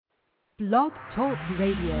Blog Talk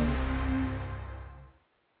Radio.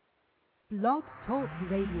 Blog Talk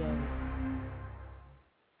Radio.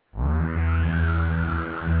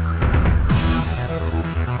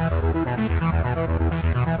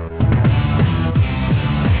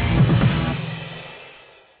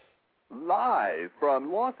 Live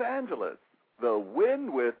from Los Angeles, the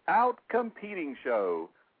Win Without Competing Show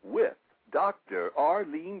with Dr.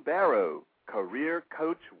 Arlene Barrow, Career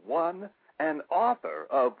Coach 1 and author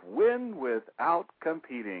of Win Without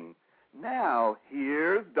Competing. Now,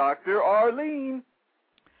 here's Dr. Arlene.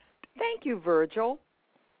 Thank you, Virgil.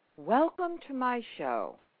 Welcome to my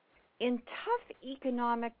show. In tough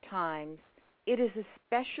economic times, it is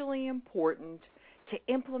especially important to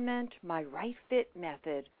implement my Right Fit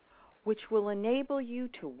method, which will enable you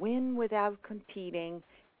to win without competing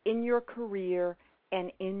in your career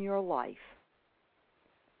and in your life.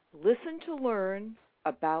 Listen to learn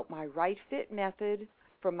about my Right Fit method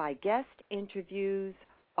from my guest interviews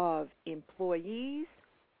of employees,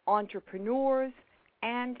 entrepreneurs,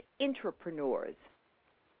 and intrapreneurs.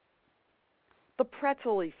 The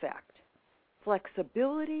Pretzel Effect.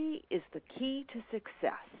 Flexibility is the key to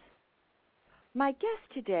success. My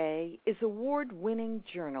guest today is award-winning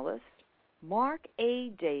journalist Mark A.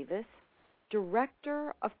 Davis,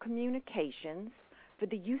 Director of Communications for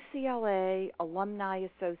the UCLA Alumni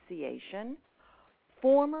Association,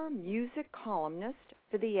 former music columnist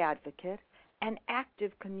for The Advocate, and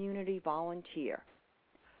active community volunteer.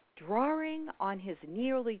 Drawing on his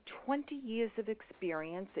nearly 20 years of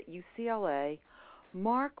experience at UCLA,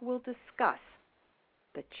 Mark will discuss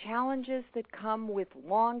the challenges that come with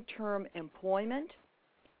long-term employment,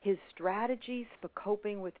 his strategies for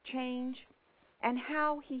coping with change, and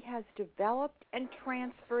how he has developed and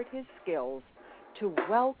transferred his skills to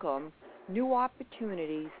welcome new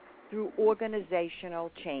opportunities through organizational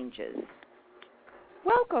changes.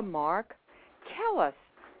 Welcome, Mark. Tell us,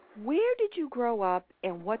 where did you grow up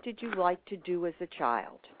and what did you like to do as a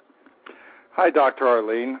child? Hi, Dr.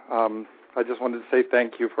 Arlene. I just wanted to say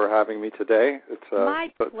thank you for having me today. It's my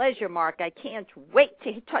pleasure, Mark. I can't wait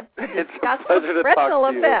to discuss the Pretzel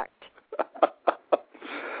Effect,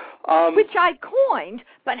 which I coined,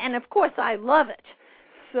 and of course I love it.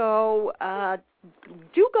 So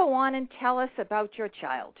do go on and tell us about your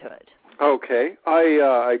childhood. Okay.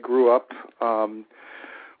 I grew up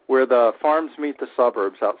where the farms meet the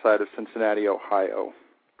suburbs outside of Cincinnati, Ohio.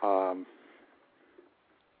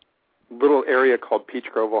 Little area called Peach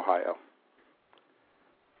Grove, Ohio.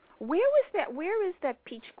 Where was that? Where is that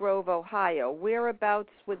Peach Grove, Ohio?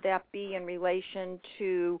 Whereabouts would that be in relation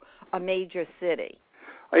to a major city?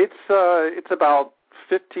 It's about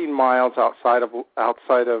 15 miles outside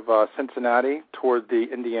of Cincinnati toward the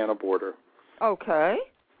Indiana border. Okay.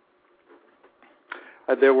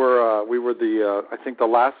 We were I think the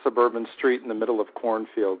last suburban street in the middle of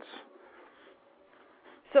cornfields.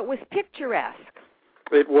 So it was picturesque.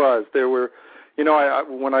 It was. There were,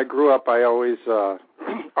 when I grew up, I always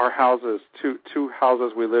our houses, two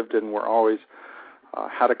houses we lived in, were always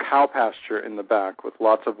had a cow pasture in the back with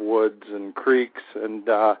lots of woods and creeks, and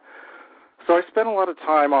so I spent a lot of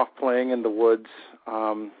time off playing in the woods.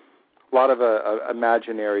 A lot of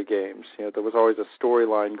imaginary games. There was always a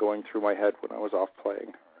storyline going through my head when I was off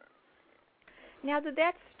playing. Now, did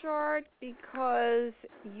that start because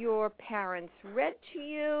your parents read to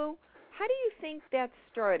you? How do you think that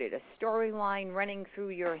started, a storyline running through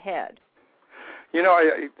your head?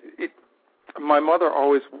 My mother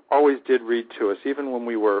always did read to us, even when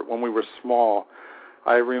we were small.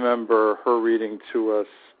 I remember her reading to us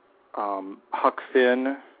Huck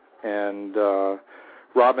Finn and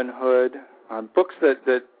Robin Hood, books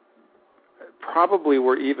that probably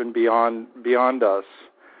were even beyond us,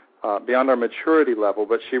 beyond our maturity level,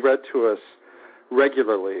 but she read to us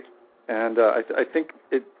regularly. And I think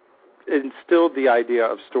it instilled the idea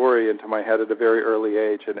of story into my head at a very early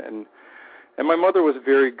age. And my mother was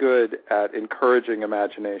very good at encouraging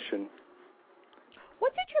imagination.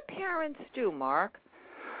 What did your parents do, Mark?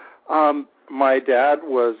 My dad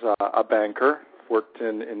was a banker, worked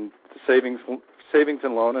in savings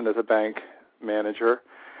and loan and as a bank manager.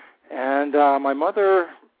 And my mother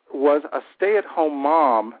was a stay-at-home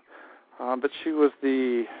mom, but she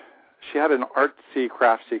had an artsy,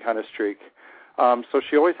 craftsy kind of streak. So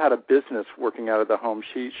she always had a business working out of the home.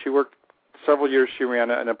 She worked several years. She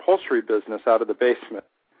ran an upholstery business out of the basement.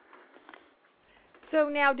 So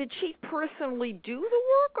now, did she personally do the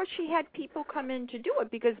work, or she had people come in to do it?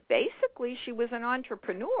 Because basically, she was an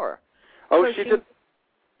entrepreneur. Oh, so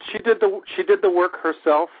she did the work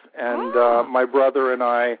herself, and my brother and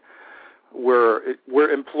I were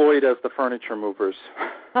employed as the furniture movers.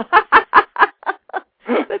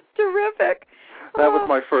 That's terrific.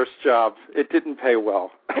 first job. It didn't pay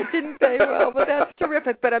well. It didn't pay well, but that's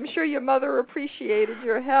terrific. But I'm sure your mother appreciated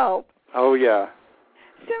your help. Oh, yeah.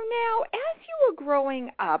 So now, as you were growing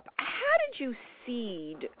up, how did you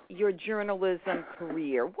seed your journalism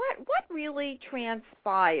career? What really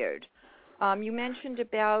transpired? You mentioned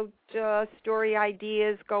about story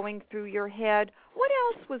ideas going through your head. What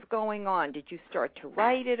else was going on? Did you start to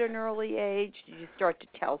write at an early age? Did you start to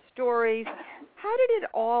tell stories? How did it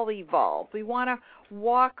all evolve? We want to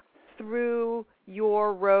walk through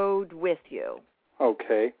your road with you.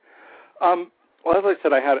 Okay. Well, as I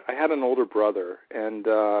said, I had an older brother, and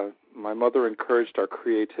my mother encouraged our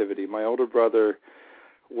creativity. My older brother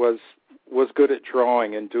was good at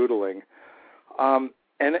drawing and doodling,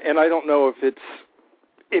 and I don't know if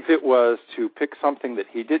it was to pick something that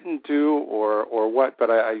he didn't do or what, but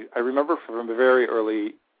I remember from a very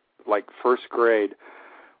early, like first grade,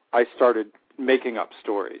 I started making up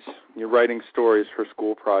stories. You're writing stories for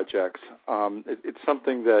school projects. It's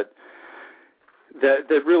something that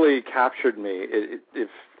really captured me. If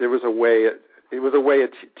there was a way, it was a way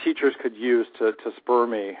teachers could use to spur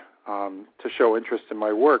me to show interest in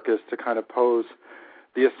my work, is to kind of pose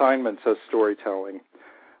the assignments as storytelling.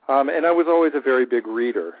 And I was always a very big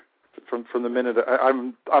reader. From the minute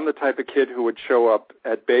I'm the type of kid who would show up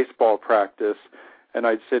at baseball practice, and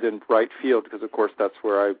I'd sit in right field because, of course, that's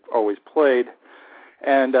where I always played,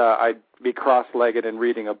 and I'd be cross-legged and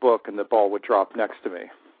reading a book, and the ball would drop next to me.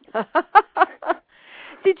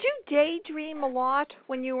 Did you daydream a lot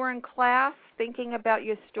when you were in class, thinking about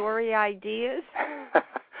your story ideas?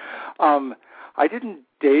 I didn't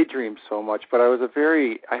daydream so much, but I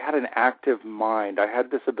had an active mind. I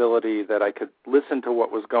had this ability that I could listen to what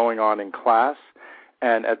was going on in class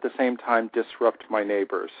and at the same time disrupt my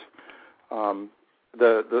neighbors.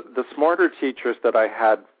 The smarter teachers that I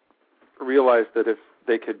had realized that if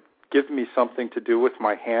they could give me something to do with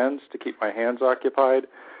my hands, to keep my hands occupied,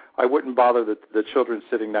 I wouldn't bother the children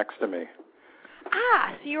sitting next to me.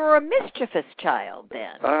 Ah, so you were a mischievous child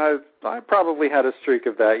then. I probably had a streak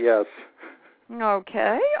of that, yes.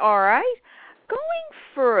 Okay, all right. Going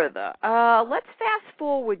further, let's fast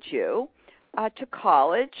forward you to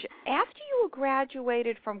college. After you were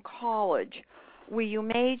graduated from college, where you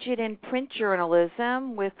majored in print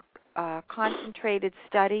journalism with concentrated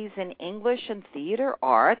studies in English and theater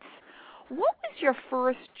arts, what was your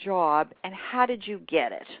first job and how did you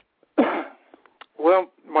get it? Well,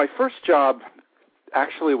 my first job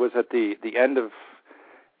actually was at the end of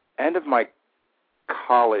my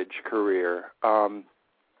college career. I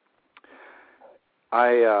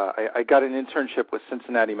got an internship with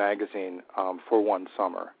Cincinnati Magazine for one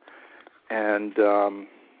summer, and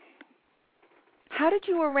how did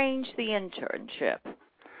you arrange the internship?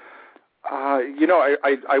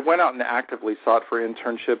 I went out and actively sought for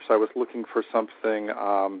internships. I was looking for something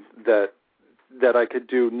that I could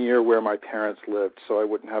do near where my parents lived, so I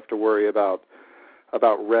wouldn't have to worry about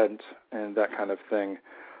rent and that kind of thing.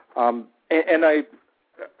 And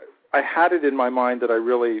I had it in my mind that I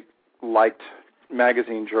really liked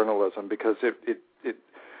magazine journalism because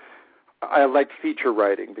I liked feature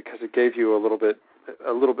writing because it gave you a little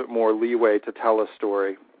bit more leeway to tell a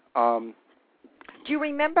story. Do you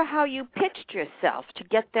remember how you pitched yourself to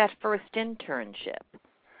get that first internship?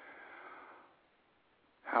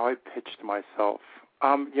 How I pitched myself?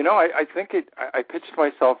 I think I pitched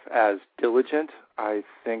myself as diligent. I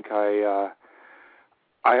think I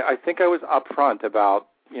was upfront about,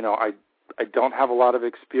 I don't have a lot of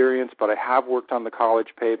experience, but I have worked on the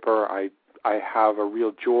college paper. I have a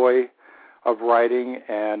real joy of writing,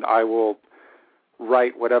 and I will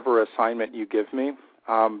write whatever assignment you give me.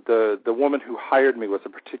 The woman who hired me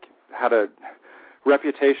had a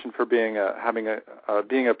reputation for being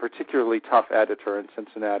a particularly tough editor in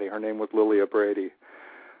Cincinnati. Her name was Lilia Brady.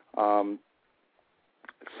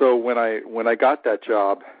 So when I got that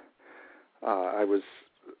job, I was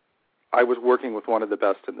working with one of the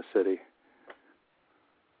best in the city.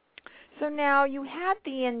 So now you had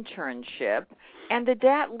the internship, and did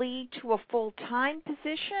that lead to a full-time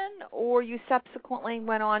position, or you subsequently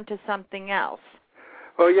went on to something else?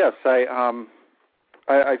 Well, yes, I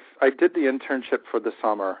did the internship for the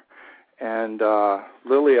summer, and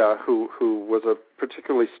Lilia, who was a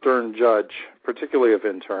particularly stern judge, particularly of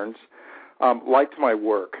interns, liked my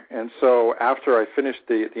work. And so after I finished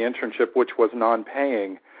the internship, which was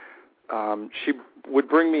non-paying, she would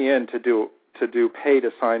bring me in to do paid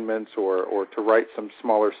assignments or to write some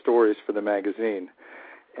smaller stories for the magazine.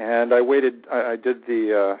 And I did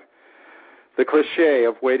the cliche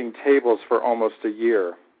of waiting tables for almost a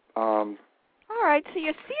year. All right, so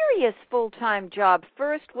your serious full-time job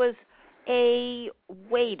first was a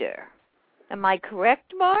waiter. Am I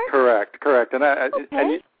correct, Mark? Correct. And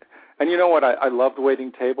Okay. and you know what? I loved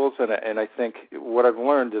waiting tables, and I think what I've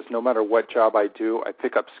learned is no matter what job I do, I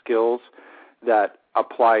pick up skills that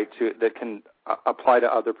can apply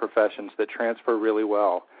to other professions that transfer really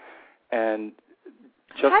well. And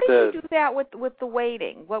just how did you do that with the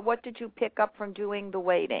waiting? What did you pick up from doing the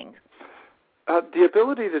waiting? The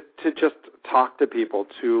ability to just talk to people,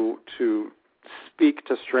 to speak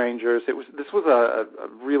to strangers. This was a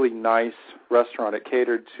really nice restaurant. It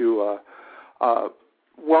catered to a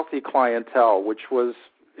wealthy clientele, which was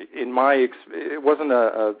it wasn't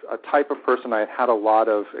a type of person I had a lot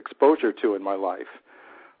of exposure to in my life.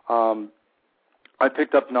 I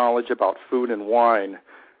picked up knowledge about food and wine,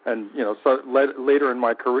 and so later in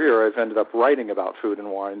my career, I've ended up writing about food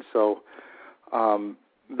and wine. So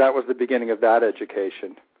that was the beginning of that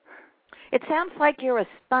education. It sounds like you're a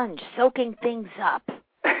sponge soaking things up.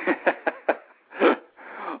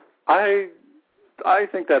 I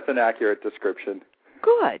think that's an accurate description.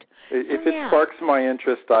 Good. If it sparks my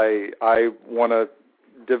interest, I want to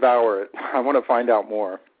devour it. I want to find out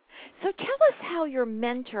more. So tell us how your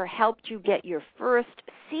mentor helped you get your first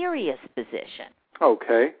serious position.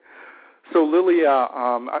 Okay. So Lilia,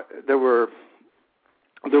 there was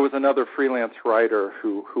another freelance writer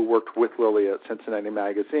who worked with Lily at Cincinnati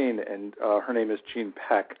Magazine, and her name is Jean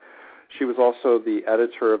Peck. She was also the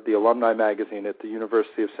editor of the Alumni Magazine at the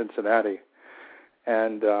University of Cincinnati.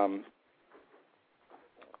 And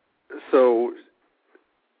so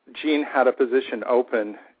Jean had a position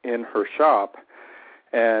open in her shop,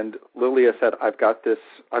 and Lilia said, I've got this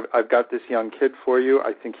young kid for you.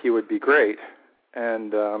 I think he would be great.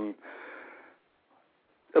 And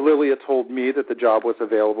Lilia told me that the job was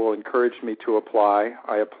available, encouraged me to apply.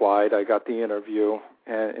 I applied. I got the interview.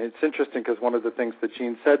 And it's interesting because one of the things that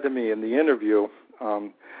Jean said to me in the interview,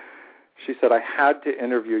 she said, I had to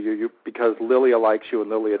interview you because Lilia likes you and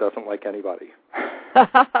Lilia doesn't like anybody.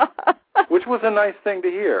 Which was a nice thing to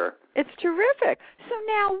hear. It's terrific. So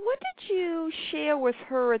now, what did you share with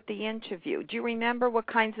her at the interview? Do you remember what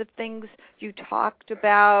kinds of things you talked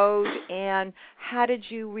about, and how did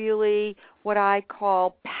you really, what I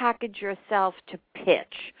call, package yourself to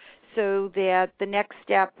pitch so that the next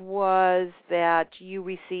step was that you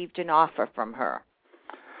received an offer from her?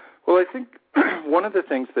 Well, I think one of the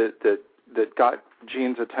things that got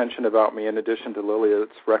Jean's attention about me, in addition to Lilia's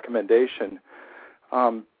recommendation,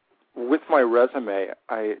 with my resume,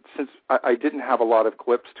 since I didn't have a lot of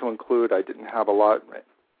clips to include, I didn't have a lot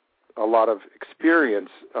of experience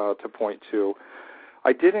to point to.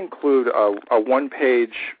 I did include a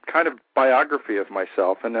one-page kind of biography of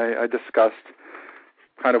myself, and I discussed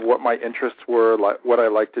kind of what my interests were, what I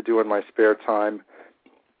like to do in my spare time,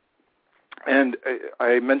 and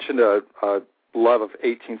I mentioned a love of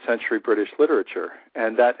 18th century British literature,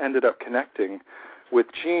 and that ended up connecting with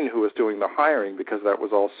Jean, who was doing the hiring, because that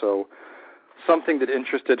was also something that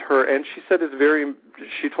interested her. And she said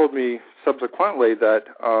she told me subsequently that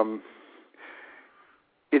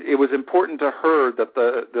it was important to her that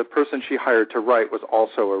the person she hired to write was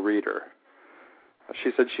also a reader.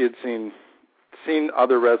 She said she had seen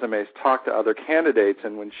other resumes, talked to other candidates,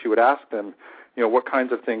 and when she would ask them, what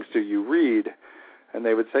kinds of things do you read? And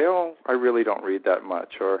they would say, oh, I really don't read that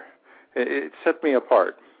much, or it set me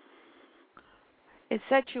apart. It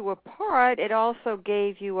set you apart. It also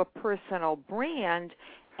gave you a personal brand,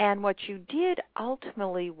 and what you did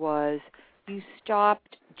ultimately was you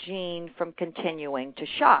stopped Jean from continuing to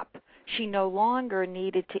shop. She no longer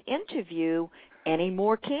needed to interview any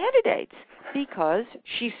more candidates because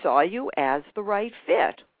she saw you as the right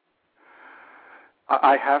fit.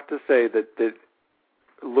 I have to say that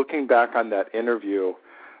looking back on that interview,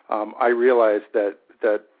 I realized that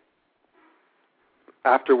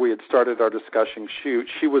after we had started our discussion,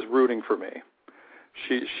 she was rooting for me.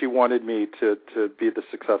 She wanted me to be the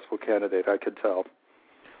successful candidate, I could tell.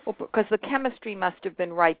 Well, because the chemistry must have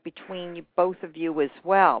been right between both of you as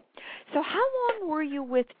well. So how long were you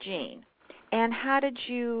with Jean, and how did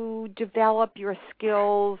you develop your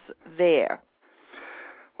skills there?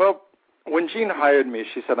 Well, when Jean hired me,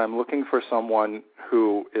 she said, I'm looking for someone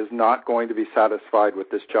who is not going to be satisfied with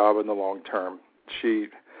this job in the long term.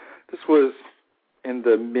 This was in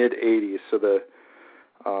the mid-'80s, so the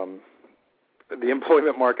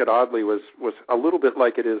employment market, oddly, was a little bit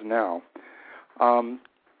like it is now.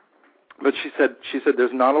 But she said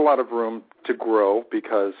there's not a lot of room to grow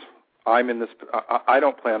because I'm in this. I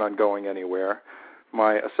don't plan on going anywhere.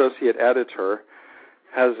 My associate editor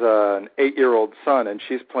has an 8-year-old son, and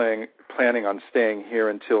she's planning on staying here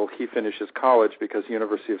until he finishes college because the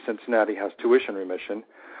University of Cincinnati has tuition remission.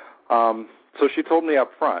 So she told me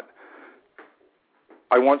up front,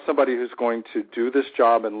 I want somebody who's going to do this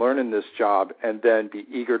job and learn in this job and then be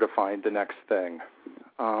eager to find the next thing.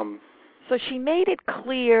 So she made it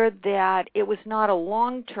clear that it was not a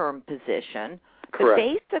long-term position. Correct.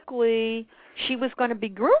 But basically, she was going to be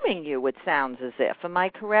grooming you, it sounds as if. Am I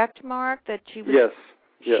correct, Mark, that she was... Yes.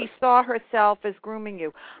 She saw herself as grooming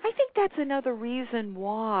you. I think that's another reason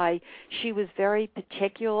why she was very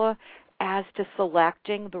particular as to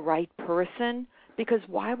selecting the right person, because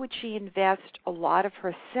why would she invest a lot of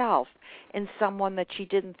herself in someone that she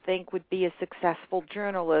didn't think would be a successful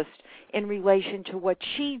journalist in relation to what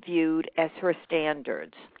she viewed as her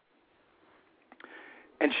standards?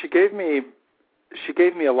 And she gave me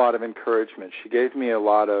a lot of encouragement. She gave me a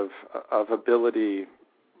lot of ability,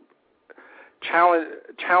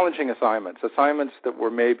 challenging assignments that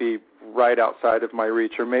were maybe right outside of my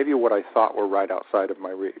reach, or maybe what I thought were right outside of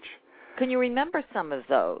my reach. Can you remember some of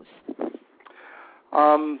those?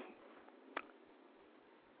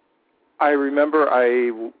 I remember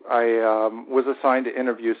I was assigned to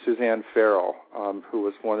interview Suzanne Farrell, who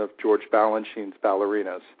was one of George Balanchine's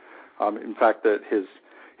ballerinas. In fact, that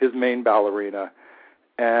his main ballerina,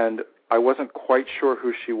 and I wasn't quite sure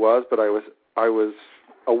who she was, but I was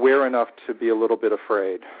aware enough to be a little bit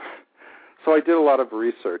afraid. So I did a lot of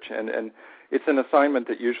research, and it's an assignment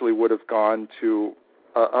that usually would have gone to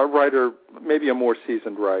a writer, maybe a more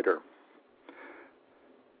seasoned writer.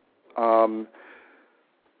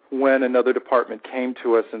 When another department came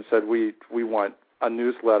to us and said, we want a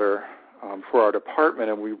newsletter for our department,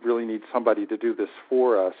 and we really need somebody to do this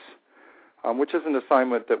for us, which is an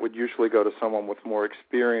assignment that would usually go to someone with more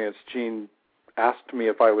experience, Jean asked me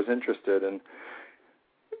if I was interested, and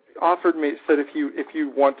offered me, said, if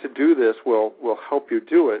you want to do this, we'll help you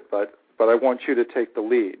do it, but I want you to take the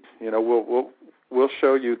lead. We'll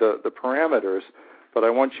show you the parameters, but I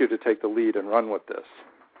want you to take the lead and run with this.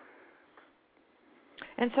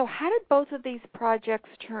 And so how did both of these projects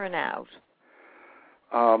turn out?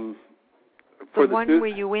 The one where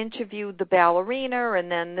you interviewed the ballerina,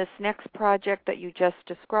 and then this next project that you just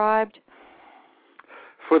described?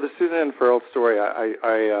 For the Suzanne Farrell story,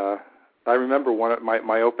 I remember one of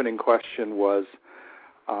my opening question was,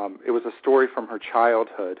 it was a story from her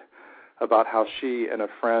childhood about how she and a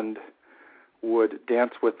friend would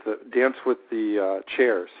dance with the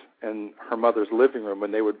chairs in her mother's living room,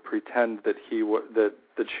 and they would pretend that that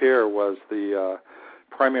the chair was the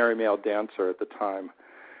primary male dancer at the time.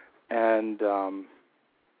 And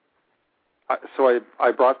so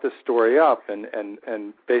I brought this story up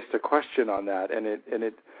and based a question on that, and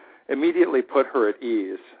it immediately put her at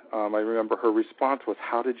ease. I remember her response was,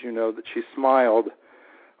 "How did you know that?" She smiled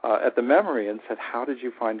at the memory and said, "How did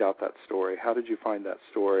you find out that story? How did you find that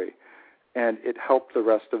story?" And it helped the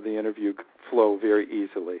rest of the interview flow very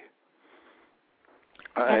easily.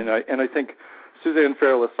 And I think Suzanne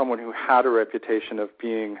Farrell is someone who had a reputation of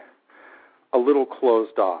being a little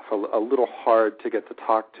closed off, a little hard to get to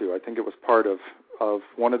talk to. I think it was part of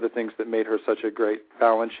one of the things that made her such a great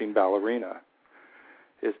Balanchine ballerina,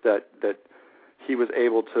 is that he was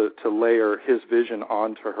able to layer his vision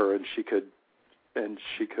onto her, and she could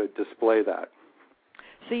display that.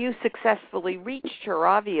 So you successfully reached her,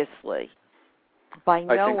 obviously, by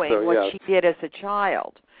knowing what yes. she did as a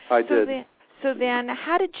child. I did. So then,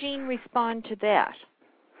 how did Jean respond to that?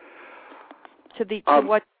 To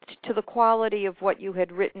the quality of what you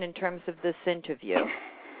had written in terms of this interview?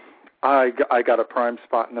 I got a prime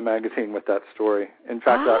spot in the magazine with that story. In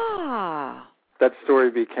fact, that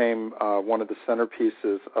story became one of the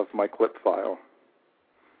centerpieces of my clip file.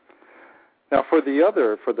 Now, for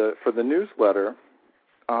the newsletter,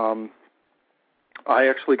 I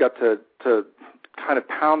actually got to kind of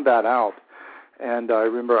pound that out. And I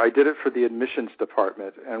remember I did it for the admissions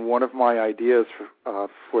department. And one of my ideas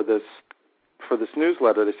for this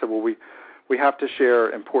newsletter, they said, well, we have to share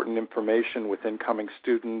important information with incoming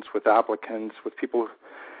students, with applicants, with people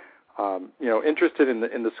interested in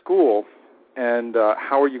the school. And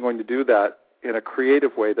how are you going to do that in a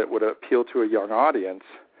creative way that would appeal to a young audience?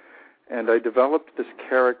 And I developed this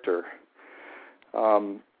character,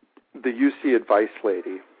 the UC advice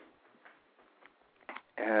lady.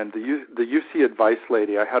 And the UC advice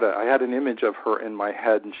lady, I had an image of her in my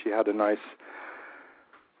head, and she had a nice,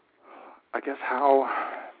 I guess how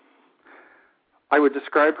I would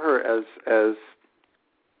describe her as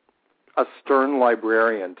a stern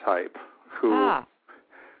librarian type who,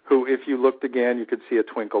 if you looked again, you could see a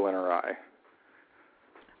twinkle in her eye.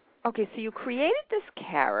 Okay, so you created this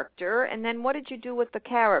character, and then what did you do with the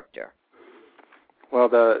character? Well,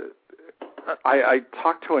 I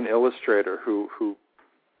talked to an illustrator who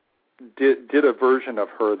did a version of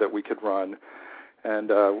her that we could run, And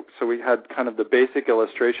so we had kind of the basic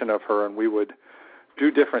illustration of her, and we would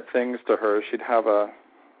do different things to her. She'd have a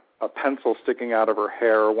pencil sticking out of her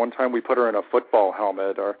hair. One time we put her in a football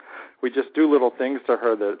helmet, or we just do little things to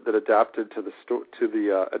her that adapted to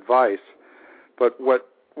the advice. But what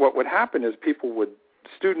would happen is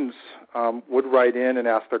students would write in and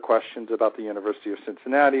ask their questions about the University of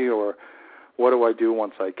Cincinnati, or what do I do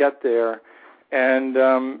once I get there? And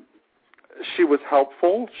she was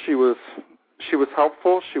helpful. She was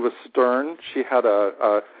helpful. She was stern. She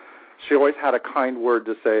always had a kind word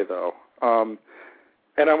to say, though.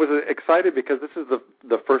 And I was excited because this is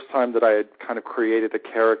the first time that I had kind of created a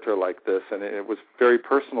character like this, and it was very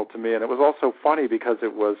personal to me. And it was also funny because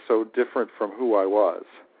it was so different from who I was.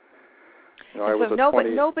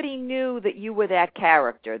 Nobody knew that you were that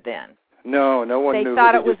character then. No one knew. They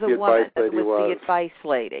thought it was the advice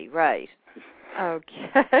lady, right?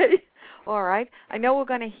 Okay. All right. I know we're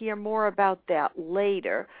going to hear more about that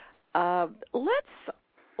later. Let's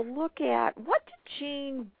look at, what did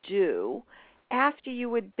Jean do after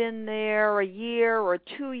you had been there a year or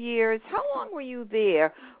 2 years? How long were you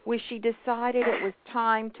there where she decided it was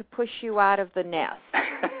time to push you out of the nest?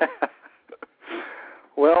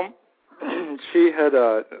 Well, she had,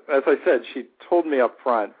 as I said, she told me up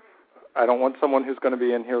front, I don't want someone who's going to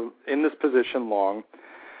be in this position long.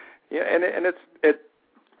 Yeah, and it's at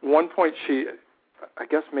one point she, I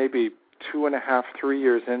guess maybe 2.5, 3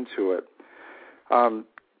 years into it,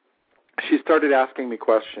 she started asking me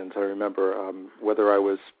questions. I remember whether I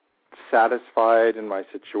was satisfied in my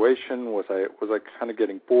situation. Was I kind of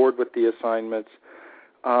getting bored with the assignments?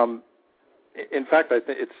 In fact, I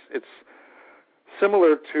think it's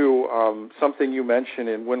similar to something you mentioned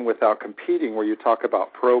in Win Without Competing, where you talk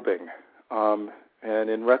about probing.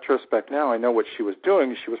 And in retrospect now, I know what she was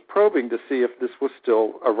doing. She was probing to see if this was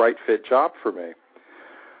still a right fit job for me.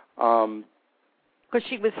 Because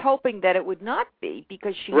she was hoping that it would not be,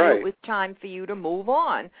 because she knew it was time for you to move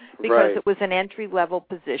on, because it was an entry-level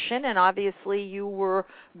position, and obviously you were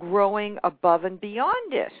growing above and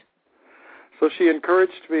beyond it. So she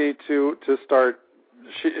encouraged me to start.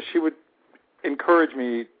 She would encourage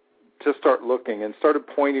me to start looking, and started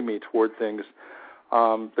pointing me toward things.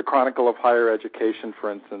 The Chronicle of Higher Education, for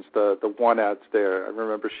instance, the one ads there. I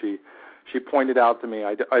remember she pointed out to me,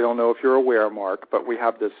 I don't know if you're aware, Mark, but we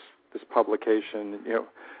have this publication,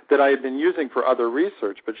 that I had been using for other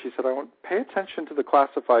research. But she said, I want to pay attention to the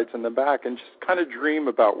classifieds in the back and just kind of dream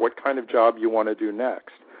about what kind of job you want to do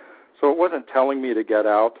next. So it wasn't telling me to get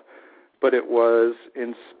out, but it was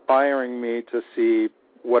inspiring me to see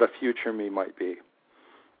what a future me might be.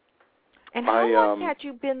 And how long had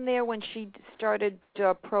you been there when she started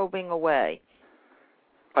probing away?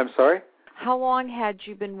 I'm sorry? How long had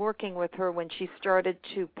you been working with her when she started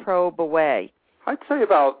to probe away? I'd say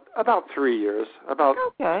about 3 years. About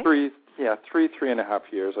 3.5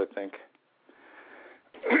 years, I think.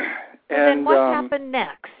 And then what happened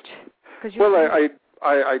next?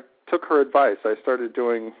 I took her advice. I started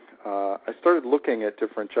looking at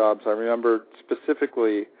different jobs. I remember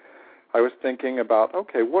specifically, I was thinking about,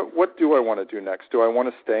 okay, what do I want to do next? Do I want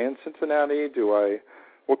to stay in Cincinnati?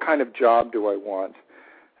 What kind of job do I want?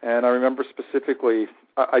 And I remember specifically,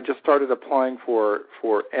 I just started applying for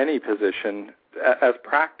any position as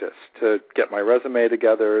practice, to get my resume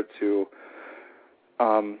together, to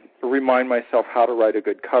remind myself how to write a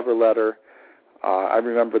good cover letter. I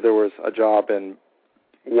remember there was a job in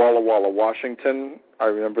Walla Walla, Washington. I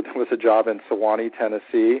remember there was a job in Sewanee,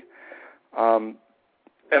 Tennessee.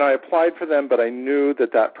 And I applied for them, but I knew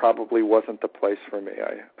that probably wasn't the place for me.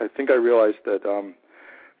 I think I realized that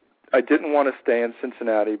I didn't want to stay in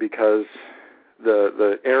Cincinnati because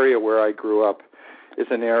the area where I grew up is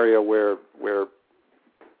an area where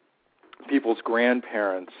people's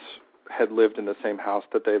grandparents had lived in the same house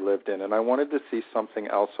that they lived in, and I wanted to see something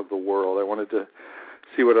else of the world. I wanted to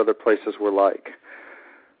see what other places were like.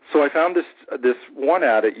 So I found this one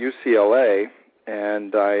ad at UCLA,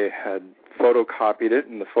 and I had photocopied it,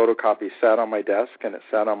 and the photocopy sat on my desk, and it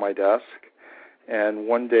sat on my desk. And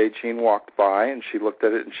one day Jean walked by, and she looked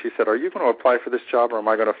at it, and she said, "Are you going to apply for this job, or am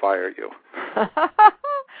I going to fire you?"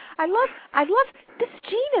 I love this.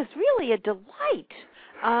 Jean is really a delight.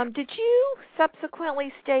 Did you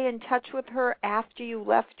subsequently stay in touch with her after you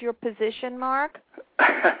left your position, Mark?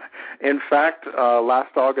 In fact,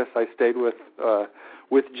 last August I stayed with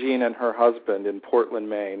Jean and her husband in Portland,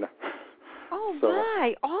 Maine. Oh,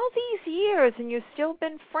 my. All these years, and you've still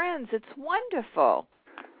been friends. It's wonderful.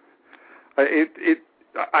 I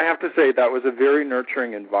have to say that was a very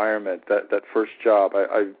nurturing environment, that first job.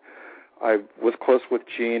 I was close with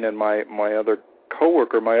Jean and my other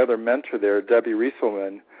coworker, my other mentor there, Debbie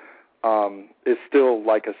Rieselman. is still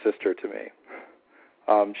like a sister to me.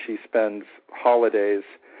 She spends holidays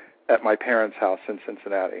at my parents' house in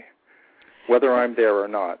Cincinnati, whether I'm there or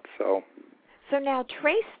not. So now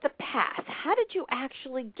trace the path. How did you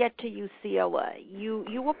actually get to UCLA?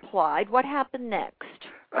 You applied. What happened next?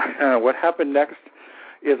 What happened next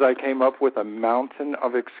is I came up with a mountain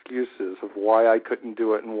of excuses of why I couldn't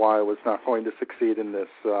do it and why I was not going to succeed in this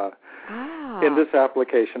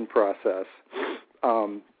application process.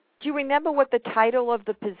 Do you remember what the title of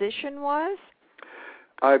the position was?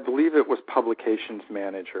 I believe it was Publications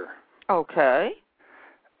Manager. Okay.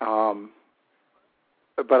 But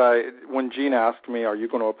when Jean asked me, are you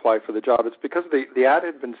going to apply for the job, it's because the ad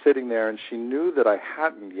had been sitting there and she knew that I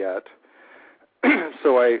hadn't yet.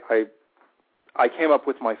 So I came up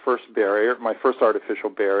with my first barrier, my first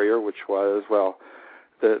artificial barrier, which was, well,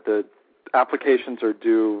 the applications are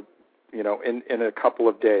due, in a couple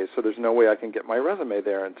of days, so there's no way I can get my resume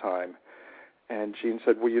there in time. And Jean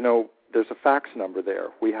said, well, there's a fax number there.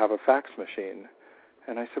 We have a fax machine.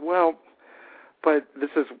 And I said, well, but this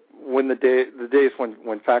is when the days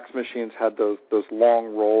when fax machines had those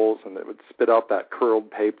long rolls and it would spit out that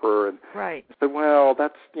curled paper. And right. I said, well,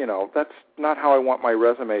 that's not how I want my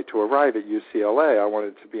resume to arrive at UCLA. I want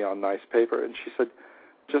it to be on nice paper. And she said,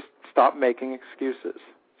 just stop making excuses.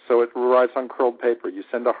 So it arrives on curled paper. You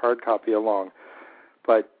send a hard copy along,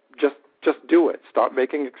 but just do it. Stop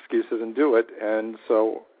making excuses and do it. And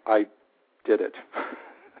so I did it.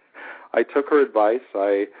 I took her advice.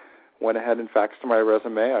 I went ahead and faxed my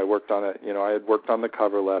resume. I worked on it. I had worked on the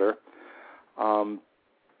cover letter. And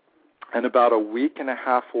about a week and a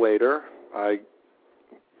half later, I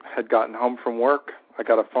had gotten home from work. I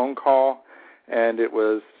got a phone call, and it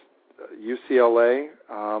was UCLA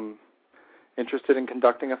interested in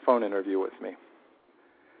conducting a phone interview with me.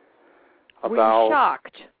 Were you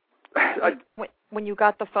shocked when you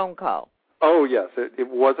got the phone call? Oh, yes. It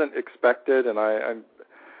wasn't expected, and I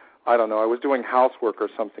don't know. I was doing housework or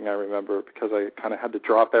something, I remember, because I kind of had to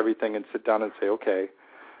drop everything and sit down and say, okay,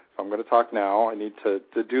 if I'm going to talk now, I need to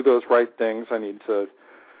do those right things. I need to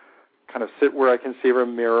kind of sit where I can see a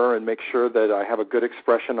mirror and make sure that I have a good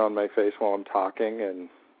expression on my face while I'm talking and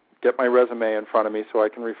get my resume in front of me so I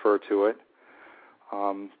can refer to it.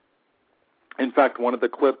 In fact, one of the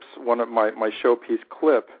clips, one of my showpiece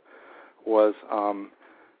clip was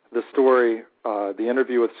the story, the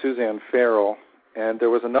interview with Suzanne Farrell. And there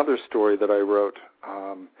was another story that I wrote.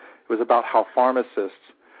 It was about how pharmacists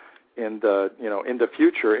in the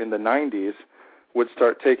future, in the 90s, would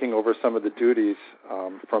start taking over some of the duties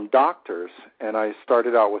from doctors. And I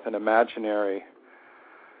started out with an imaginary,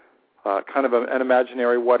 kind of an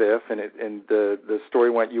imaginary what if. And the story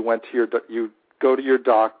went: you go to your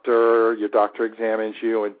doctor examines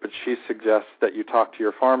you, but she suggests that you talk to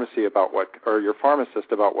your pharmacist about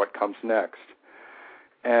what comes next.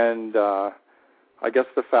 And I guess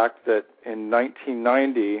the fact that in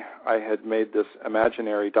 1990 I had made this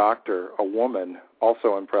imaginary doctor a woman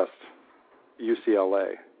also impressed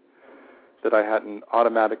UCLA, that I hadn't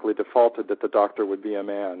automatically defaulted that the doctor would be a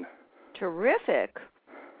man. Terrific.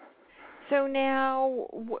 So now,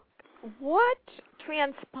 what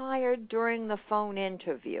transpired during the phone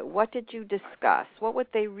interview? What did you discuss? What were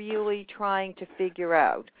they really trying to figure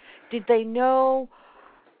out? Did they know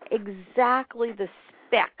exactly the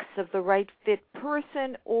specs of the right fit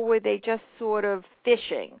person, or were they just sort of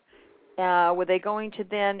fishing? Were they going to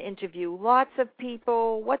then interview lots of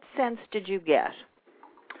people? What sense did you get?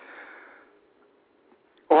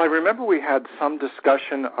 Well, I remember we had some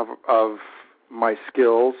discussion of my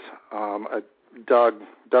skills.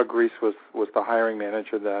 Doug Reese was the hiring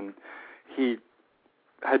manager then. He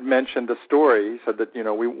had mentioned a story. He said that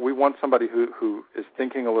we want somebody who is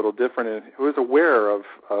thinking a little different and who is aware of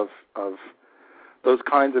those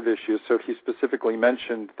kinds of issues. So he specifically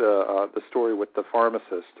mentioned the story with the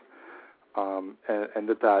pharmacist, and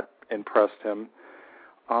that impressed him.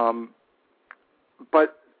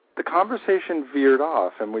 But the conversation veered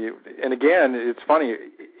off, and again, it's funny.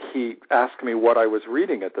 He asked me what I was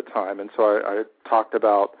reading at the time, and so I talked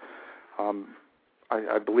about.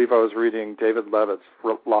 I believe I was reading David Levitt's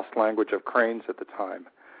Lost Language of Cranes at the time,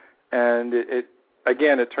 and it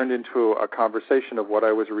turned into a conversation of what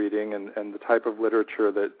I was reading and the type of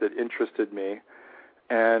literature that interested me.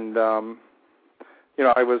 And, I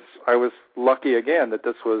was lucky again that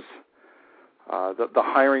this was, the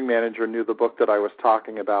hiring manager knew the book that I was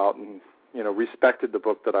talking about and, respected the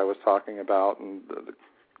book that I was talking about and the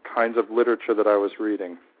kinds of literature that I was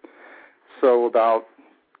reading. So about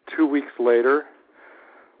 2 weeks later,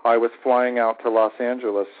 I was flying out to Los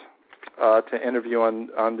Angeles to interview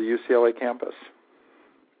on the UCLA campus.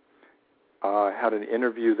 had an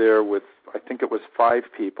interview there with, I think it was 5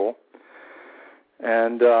 people.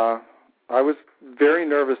 And I was very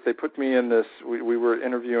nervous. They put me in this, we were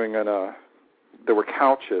interviewing there were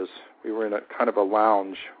couches. We were in a kind of a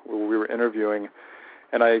lounge where we were interviewing,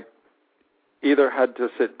 and I either had to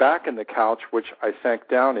sit back in the couch, which I sank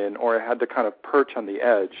down in, or I had to kind of perch on the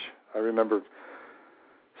edge. I remember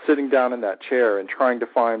sitting down in that chair and trying to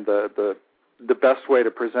find the best way to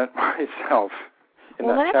present myself in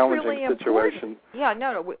that challenging really situation. Important. Yeah,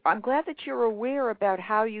 no, I'm glad that you're aware about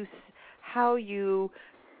how you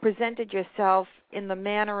presented yourself in the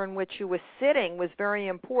manner in which you were sitting was very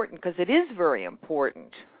important, because it is very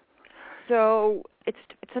important. So it's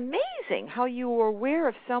amazing how you were aware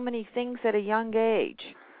of so many things at a young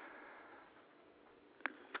age.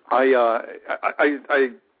 I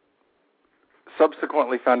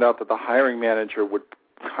subsequently found out that the hiring manager would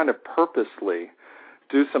kind of purposely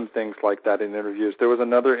do some things like that in interviews. There was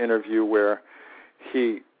another interview where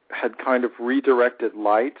he had kind of redirected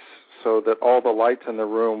lights so that all the lights in the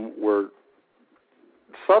room were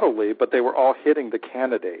subtly, but they were all hitting the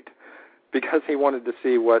candidate, because he wanted to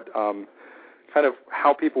see what kind of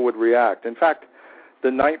how people would react. In fact, the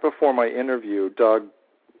night before my interview, Doug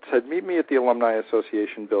said, "Meet me at the Alumni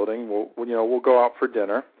Association building. We'll go out for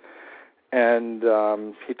dinner." And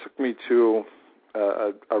he took me to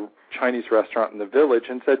a Chinese restaurant in the Village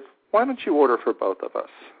and said, "Why don't you order for both of us?"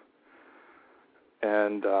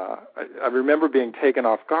 And I remember being taken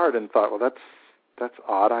off guard and thought, well, that's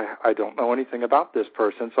odd. I don't know anything about this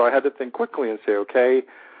person. So I had to think quickly and say, okay,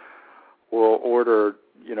 we'll order,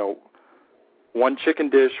 one chicken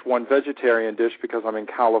dish, one vegetarian dish, because I'm in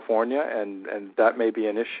California and that may be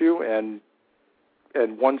an issue, and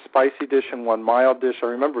one spicy dish and one mild dish. I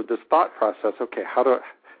remember this thought process. Okay,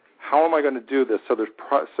 how am I going to do this? So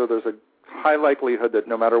there's a high likelihood that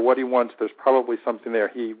no matter what he wants, there's probably something there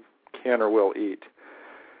he can or will eat.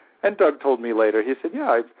 And Doug told me later, he said,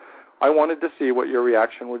 yeah, I wanted to see what your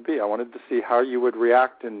reaction would be. I wanted to see how you would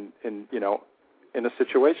react in a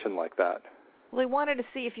situation like that. Well, he wanted to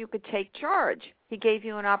see if you could take charge. He gave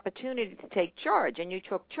you an opportunity to take charge, and you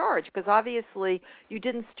took charge, because obviously you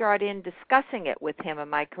didn't start in discussing it with him.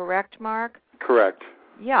 Am I correct, Mark? Correct.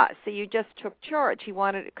 Yeah, so you just took charge. He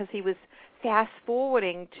wanted, because he was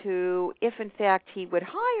fast-forwarding to if, in fact, he would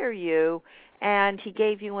hire you and he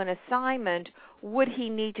gave you an assignment, would he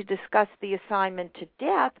need to discuss the assignment to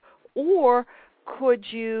death, or could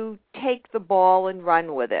you take the ball and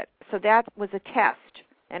run with it? So that was a test.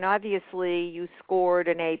 And obviously, you scored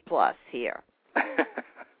an A+ here.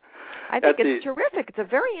 I think it's terrific. It's a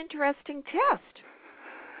very interesting test.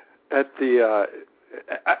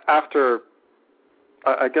 After,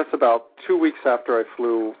 I guess about 2 weeks after I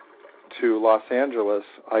flew to Los Angeles,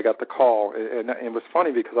 I got the call. And it was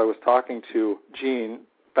funny because I was talking to Gene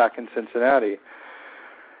back in Cincinnati,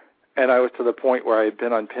 and I was to the point where I had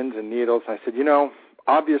been on pins and needles. And I said,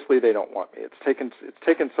 obviously they don't want me. It's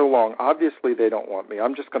taken so long. Obviously they don't want me.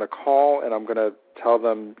 I'm just going to call and I'm going to tell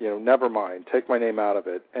them, never mind, take my name out of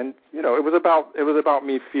it. And it was about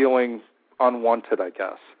me feeling unwanted, I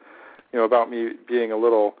guess. About me being a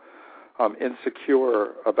little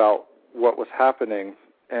insecure about what was happening.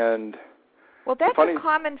 And well, that's a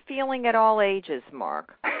common feeling at all ages,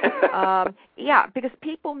 Mark. Yeah, because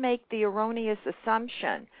people make the erroneous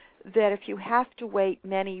assumption that if you have to wait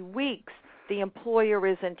many weeks, the employer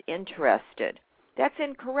isn't interested. That's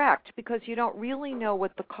incorrect, because you don't really know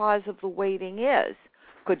what the cause of the waiting is.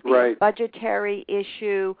 Could be a budgetary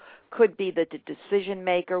issue, could be that the decision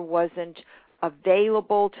maker wasn't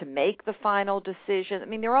available to make the final decision. I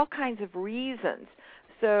mean, there are all kinds of reasons,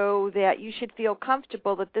 so that you should feel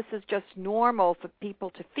comfortable that this is just normal for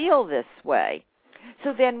people to feel this way.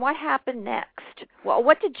 So then what happened next? Well,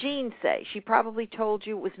 what did Jean say? She probably told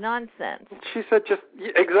you it was nonsense. She said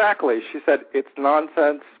exactly. She said, it's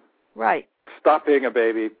nonsense. Right. Stop being a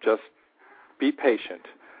baby. Just be patient.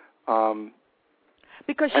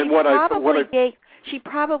 Because she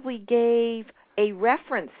probably gave a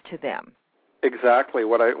reference to them. Exactly.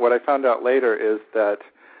 What I found out later is that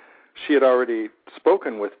she had already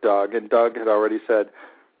spoken with Doug, and Doug had already said,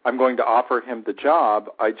 I'm going to offer him the job.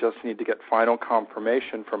 I just need to get final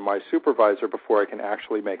confirmation from my supervisor before I can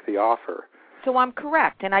actually make the offer. So I'm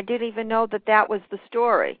correct, and I didn't even know that was the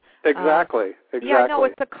story. Exactly. Yeah, no,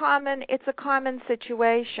 it's a common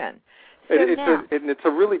situation. So it's a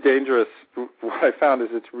really dangerous. What I found is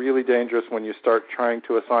it's really dangerous when you start trying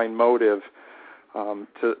to assign motive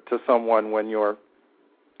to someone when you're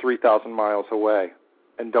 3,000 miles away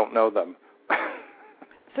and don't know them.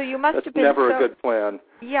 So you must have been never a good plan.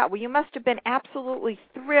 Yeah, well, you must have been absolutely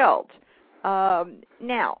thrilled.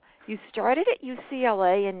 Now, You started at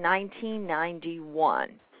UCLA in 1991,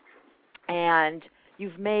 and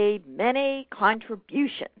you've made many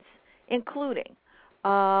contributions, including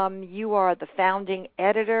you are the founding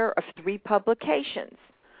editor of 3 publications,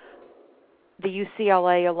 the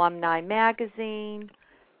UCLA Alumni Magazine,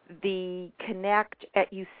 the Connect at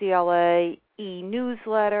UCLA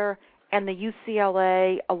e-newsletter, and the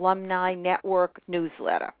UCLA Alumni Network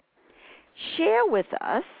newsletter. Share with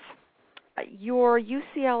us your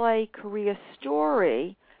UCLA career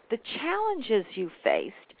story, the challenges you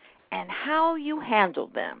faced, and how you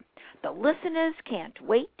handled them. The listeners can't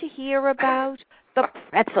wait to hear about the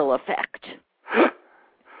Pretzel Effect.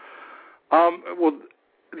 Well,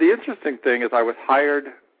 the interesting thing is I was hired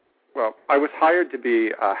to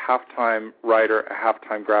be a half-time writer, a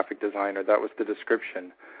half-time graphic designer. That was the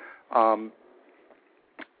description.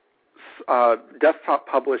 Desktop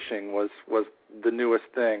publishing was the newest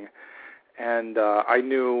thing, and I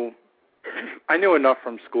knew enough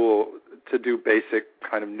from school to do basic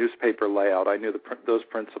kind of newspaper layout. I knew those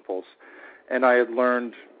principles, and I had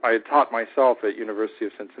taught myself at University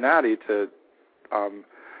of Cincinnati to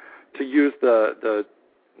use the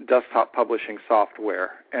desktop publishing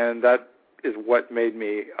software, and that is what made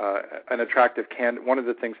me an attractive one of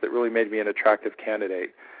the things that really made me an attractive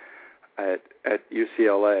candidate at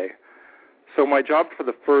UCLA. So my job for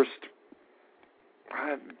the first,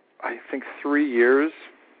 I think 3 years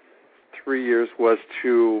was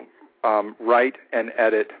to write and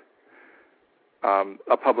edit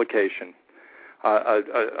a publication,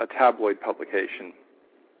 a tabloid publication.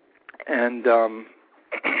 And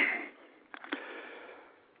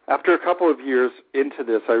after a couple of years into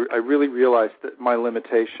this, I really realized that my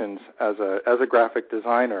limitations as a graphic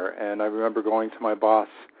designer, and I remember going to my boss,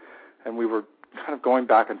 and we were kind of going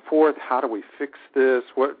back and forth. How do we fix this?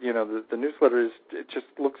 The newsletter it just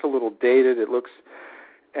looks a little dated.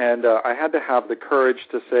 And I had to have the courage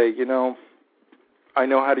to say, I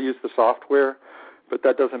know how to use the software, but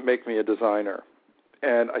that doesn't make me a designer.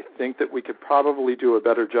 And I think that we could probably do a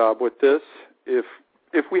better job with this if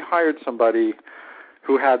we hired somebody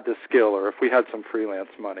who had the skill, or if we had some freelance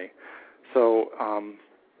money. So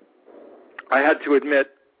I had to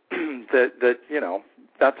admit that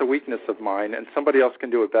that's a weakness of mine, and somebody else can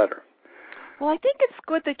do it better. Well, I think it's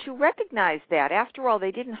good that you recognize that. After all,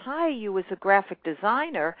 they didn't hire you as a graphic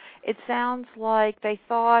designer. It sounds like they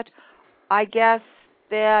thought, I guess,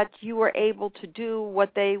 that you were able to do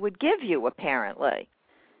what they would give you, apparently.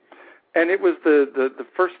 And it was the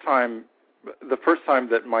first time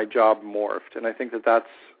that my job morphed, and I think that's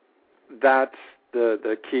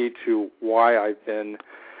the key to why I've been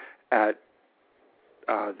at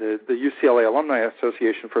the UCLA Alumni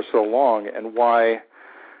Association for so long, and why,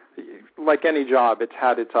 like any job, it's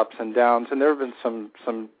had its ups and downs, and there have been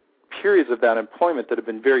some periods of that employment that have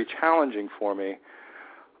been very challenging for me.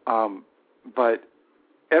 But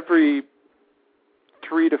every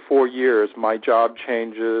 3 to 4 years, my job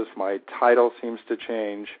changes, my title seems to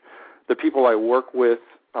change, the people I work with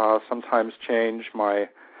sometimes change.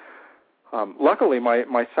 Luckily,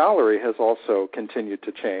 my salary has also continued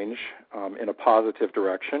to change in a positive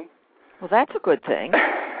direction. Well, that's a good thing.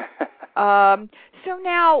 So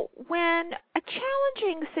now, when a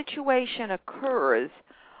challenging situation occurs,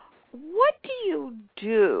 what do you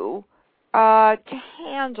do to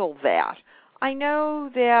handle that? I know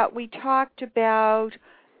that we talked about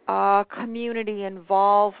community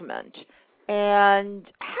involvement, and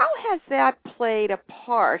how has that played a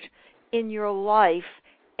part in your life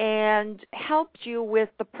and helped you with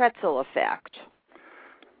the Pretzel Effect?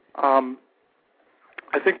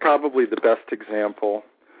 I think probably the best example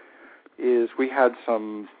is we had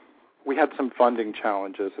some funding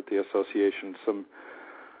challenges at the association.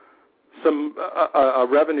 A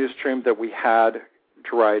revenue stream that we had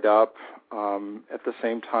dried up. At the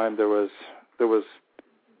same time, there was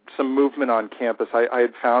some movement on campus. I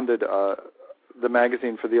had founded the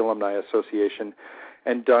magazine for the Alumni Association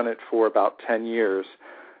and done it for about 10 years.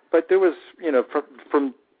 But there was,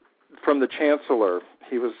 from the chancellor,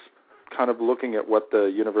 he was kind of looking at what the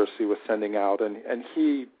university was sending out, and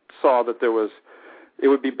he saw that it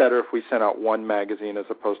would be better if we sent out one magazine as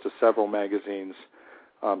opposed to several magazines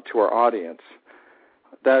to our audience.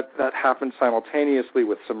 That happened simultaneously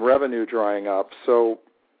with some revenue drying up. So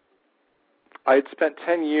I had spent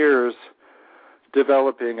 10 years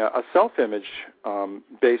developing a self-image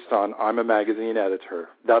based on I'm a magazine editor.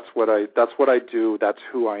 That's what I do. That's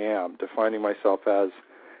who I am. Defining myself as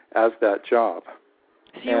that job.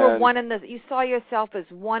 So you saw yourself as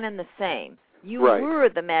one and the same. You right. were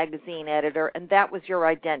the magazine editor, and that was your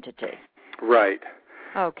identity. Right.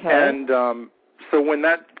 Okay. And so when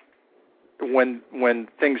that when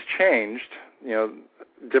things changed,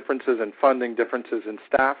 differences in funding, differences in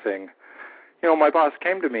staffing, my boss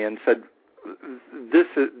came to me and said, this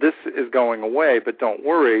is going away, but don't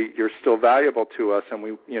worry, you're still valuable to us,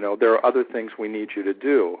 and there are other things we need you to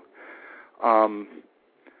do.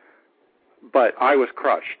 But I was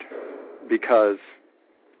crushed because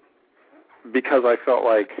I felt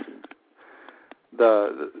like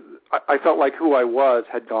I felt like who I was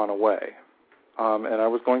had gone away, and I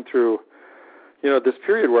was going through, this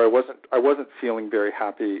period where I wasn't feeling very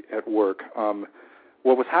happy at work.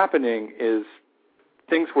 What was happening is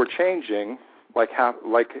things were changing, like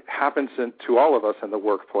happens to all of us in the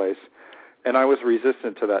workplace, and I was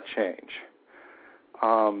resistant to that change.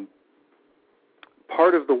 Part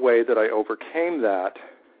of the way that I overcame that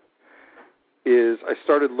is I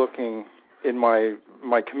started looking in my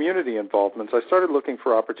community involvements. I started looking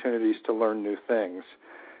for opportunities to learn new things,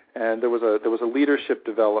 and there was a leadership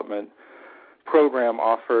development program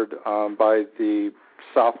offered by the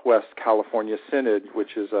Southwest California Synod,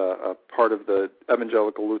 which is a part of the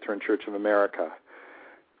Evangelical Lutheran Church of America.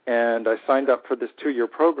 And I signed up for this 2-year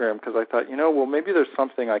program because I thought, maybe there's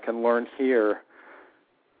something I can learn here,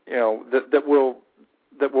 that will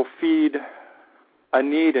feed a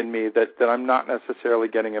need in me that I'm not necessarily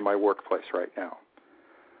getting in my workplace right now.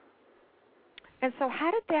 And so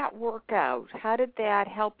how did that work out? How did that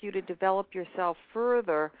help you to develop yourself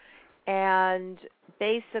further and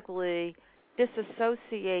basically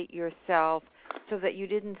disassociate yourself so that you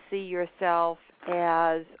didn't see yourself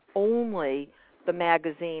as only the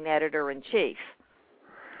magazine editor-in-chief?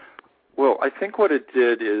 Well, I think what it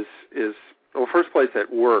did is well, first place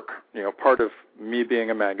at work, part of me being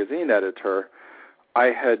a magazine editor, I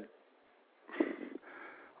had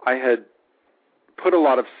put a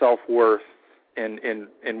lot of self-worth in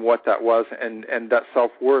what that was, and that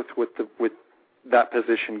self-worth with that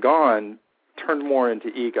position gone turned more into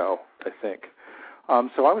ego, I think.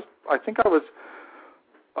 So I think I was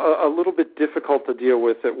a little bit difficult to deal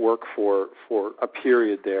with at work for a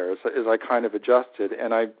period there as I kind of adjusted,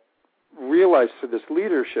 and I realized through this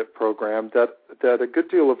leadership program that a good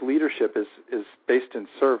deal of leadership is based in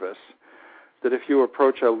service. That if you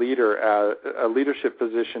approach a leadership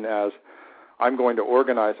position as, I'm going to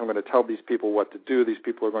organize, I'm going to tell these people what to do, these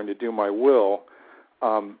people are going to do my will,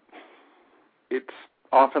 it's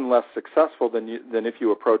often less successful than if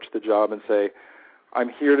you approach the job and say, I'm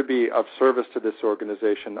here to be of service to this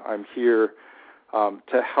organization. I'm here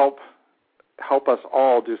to help us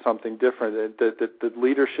all do something different. The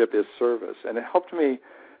leadership is service, and it helped me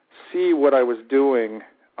see what I was doing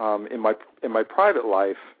in my private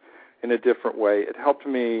life in a different way. It helped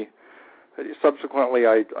me. Subsequently,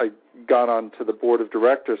 I got onto the board of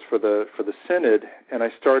directors for the synod, and I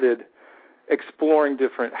started exploring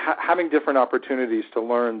having different opportunities to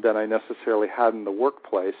learn than I necessarily had in the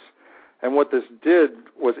workplace. And what this did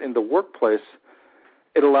was, in the workplace,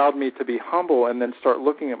 it allowed me to be humble and then start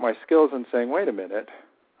looking at my skills and saying, wait a minute,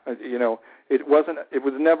 it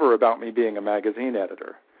was never about me being a magazine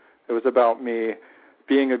editor. It was about me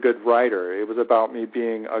being a good writer. It was about me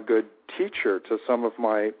being a good teacher to some of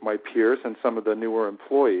my peers and some of the newer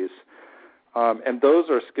employees. And those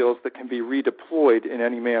are skills that can be redeployed in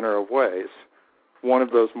any manner of ways. One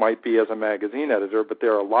of those might be as a magazine editor, but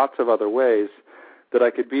there are lots of other ways that I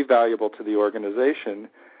could be valuable to the organization,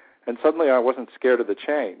 and suddenly I wasn't scared of the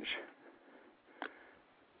change.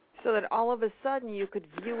 So that all of a sudden you could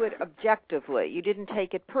view it objectively. You didn't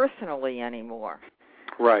take it personally anymore.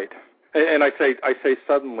 Right. And I say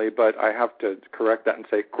suddenly, but I have to correct that and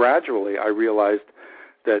say gradually I realized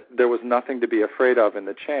that there was nothing to be afraid of in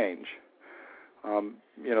the change.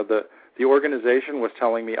 The organization was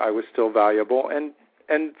telling me I was still valuable, and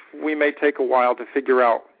we may take a while to figure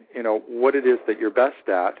out, what it is that you're best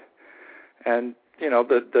at. And,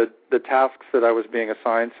 the tasks that I was being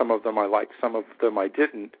assigned, some of them I liked, some of them I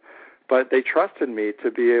didn't, but they trusted me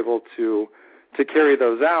to be able to carry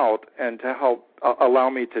those out and to help allow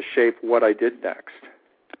me to shape what I did next.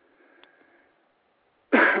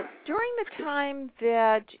 During the time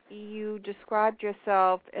that you described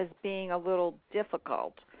yourself as being a little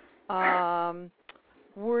difficult,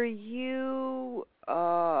 were you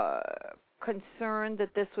concerned that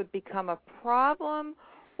this would become a problem,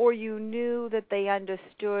 or you knew that they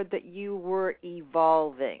understood that you were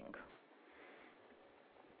evolving?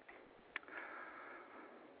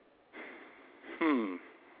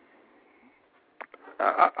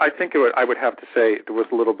 I think I would have to say there was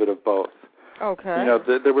a little bit of both. Okay.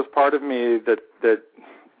 There was part of me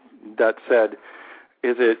that said,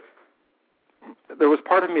 there was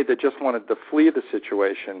part of me that just wanted to flee the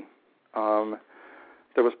situation.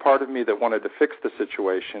 There was part of me that wanted to fix the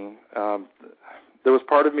situation. There was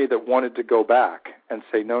part of me that wanted to go back and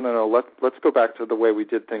say, no, let's go back to the way we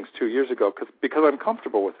did things 2 years ago, because I'm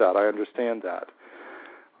comfortable with that. I understand that.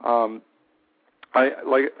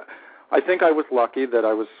 I think I was lucky that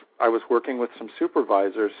I was working with some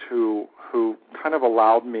supervisors who kind of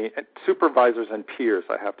allowed me, supervisors and peers,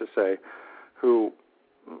 I have to say, who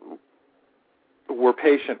were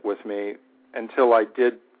patient with me until I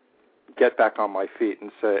did get back on my feet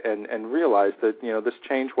and realize that, you know, this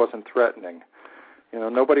change wasn't threatening. You know,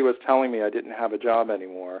 nobody was telling me I didn't have a job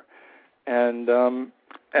anymore. And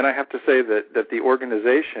I have to say that the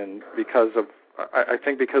organization, because of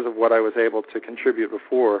what I was able to contribute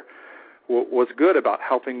before, was good about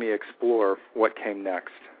helping me explore what came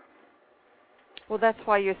next. Well, that's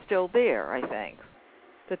why you're still there, I think,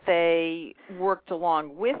 that they worked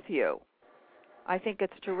along with you. I think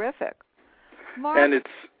it's terrific. Mark? And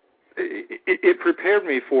it prepared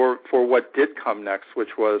me for what did come next,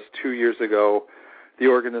 which was 2 years ago, the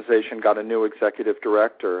organization got a new executive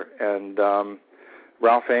director, and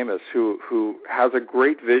Ralph Amos, who has a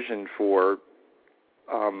great vision for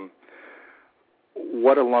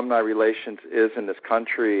what alumni relations is in this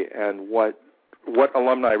country and what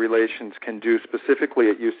alumni relations can do specifically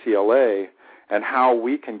at UCLA, and how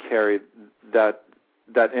we can carry that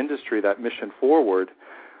industry, that mission forward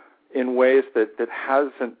in ways that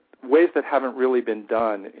haven't really been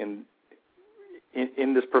done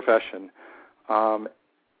in this profession. And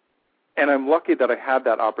I'm lucky that I had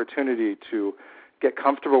that opportunity to get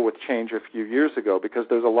comfortable with change a few years ago, because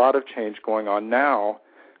there's a lot of change going on now,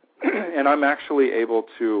 and I'm actually able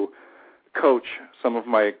to coach some of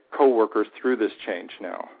my coworkers through this change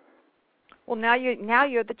now. Well, now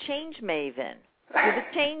you're the change maven. You're the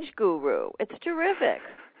change guru. It's terrific.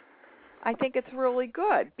 I think it's really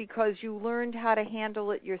good because you learned how to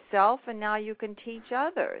handle it yourself, and now you can teach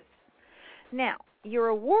others. Now,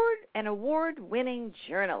 you're an award-winning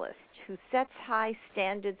journalist who sets high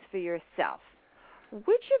standards for yourself.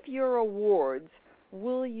 Which of your awards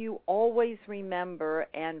will you always remember,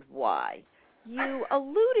 and why? You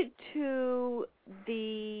alluded to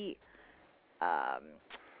the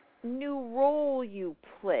new role you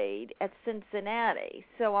played at Cincinnati,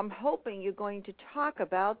 so I'm hoping you're going to talk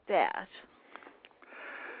about that.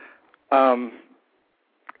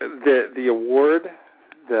 The award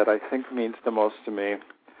that I think means the most to me,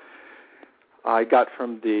 I got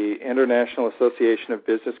from the International Association of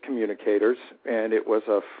Business Communicators, and it was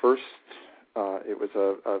a first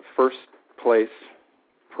place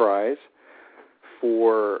prize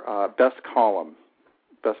for best column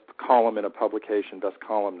in a publication, best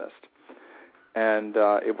columnist, and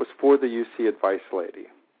it was for the UC Advice Lady.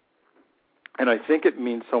 And I think it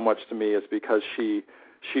means so much to me is because she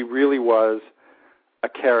really was a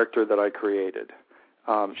character that I created.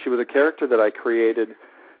 She was a character that I created.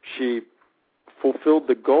 She fulfilled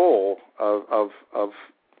the goal of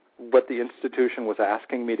what the institution was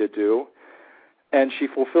asking me to do, and she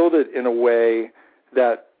fulfilled it in a way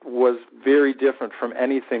that was very different from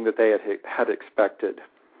anything that they had expected.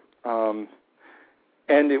 And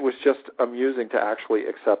it was just amusing to actually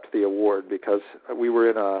accept the award, because we were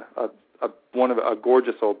in a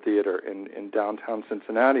gorgeous old theater in downtown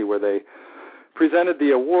Cincinnati where they presented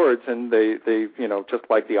the awards, and they you know, just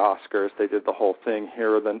like the Oscars, they did the whole thing.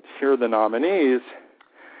 Here are the nominees,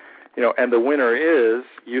 you know, and the winner is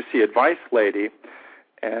UC Advice Lady,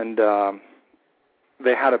 and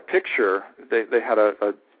they had a picture. They had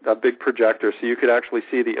a big projector, so you could actually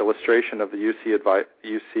see the illustration of the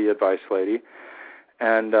UC Advice Lady,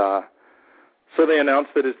 and so they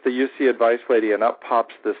announced that it's the UC Advice Lady, and up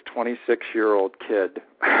pops this 26-year-old kid,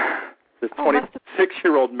 this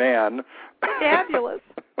 26-year-old man. Fabulous.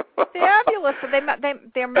 Fabulous. So their mouths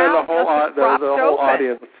the whole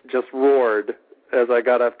audience just roared as I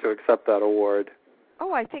got up to accept that award.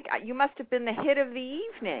 Oh, I think you must have been the hit of the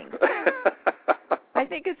evening. I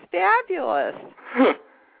think it's fabulous.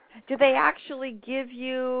 Did they actually give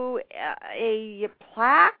you a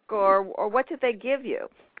plaque, or what did they give you?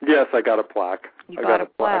 Yes, I got a plaque. You got a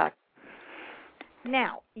plaque.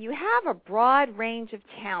 Now, you have a broad range of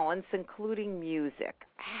talents, including music.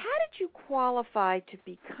 How did you qualify to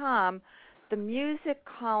become the music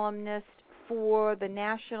columnist for the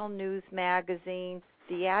national news magazine,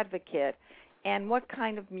 The Advocate, and what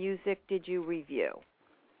kind of music did you review?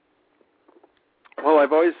 Well,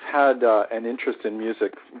 I've always had an interest in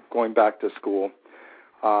music going back to school.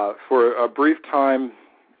 For a brief time,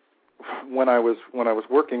 when I was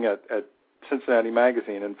working at Cincinnati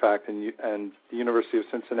Magazine, in fact, and the University of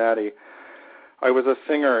Cincinnati, I was a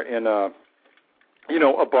singer in a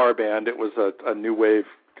bar band. It was a new wave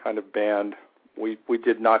kind of band, We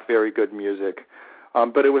did not very good music,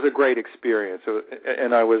 but it was a great experience.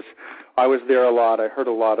 And I was there a lot. I heard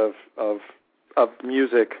a lot of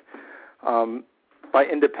music by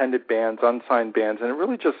independent bands, unsigned bands, and it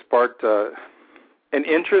really just sparked an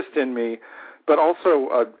interest in me, but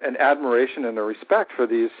also an admiration and a respect for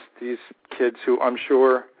these kids who I'm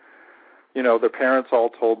sure, their parents all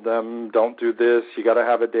told them, don't do this, you got to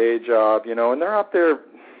have a day job, and they're out there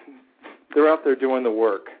doing the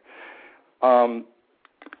work.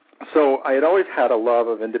 So I had always had a love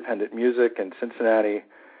of independent music, and Cincinnati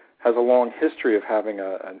has a long history of having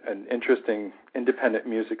an interesting independent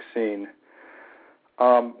music scene.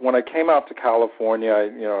 When I came out to California,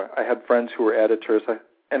 I had friends who were editors,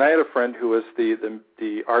 and I had a friend who was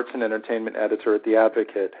the arts and entertainment editor at The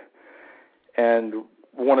Advocate. And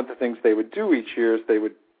one of the things they would do each year is they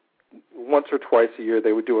would, once or twice a year,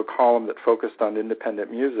 they would do a column that focused on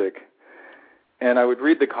independent music. And I would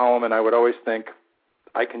read the column, and I would always think,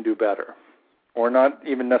 I can do better. Or not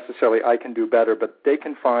even necessarily I can do better, but they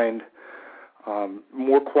can find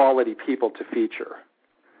more quality people to feature.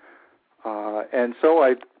 And so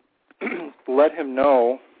I let him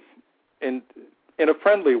know, in a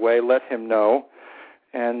friendly way, and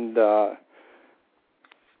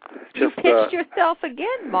you pitched yourself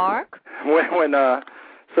again, Mark. He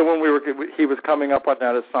was coming up on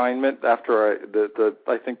that assignment after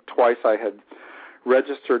I think twice I had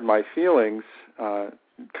registered my feelings.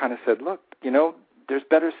 Kind of said, look, there's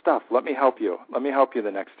better stuff. Let me help you. Let me help you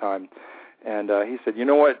the next time. And he said, you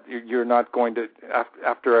know what? You're not going to,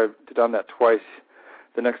 after I've done that twice,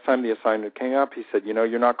 the next time the assignment came up, he said,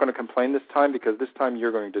 you're not going to complain this time because this time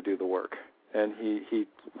you're going to do the work. And he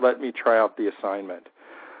let me try out the assignment.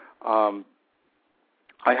 I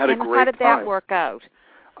had a great time. And how did that work out?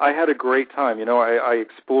 I had a great time. I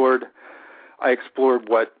explored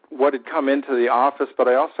what had come into the office, but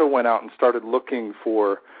I also went out and started looking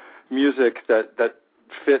for music that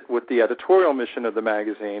fit with the editorial mission of the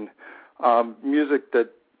magazine, music that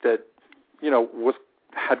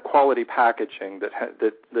had quality packaging,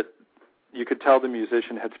 that you could tell the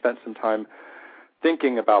musician had spent some time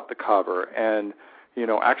thinking about the cover and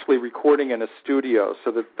actually recording in a studio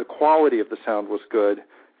so that the quality of the sound was good.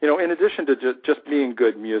 In addition to just being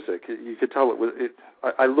good music, you could tell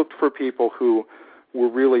I looked for people who were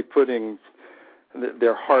really putting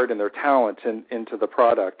their heart and their talent into the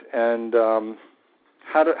product, and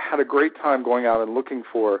had a great time going out and looking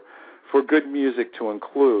for good music to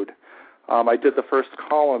include. I did the first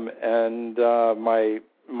column, and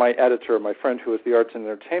my editor, my friend who was the arts and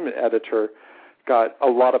entertainment editor, got a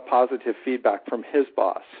lot of positive feedback from his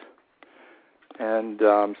boss. And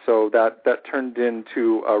so that turned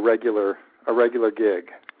into a regular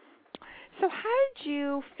gig. So how did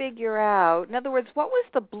you figure out, in other words, what was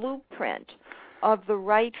the blueprint of the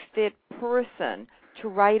right fit person to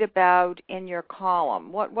write about in your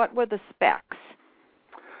column? What were the specs?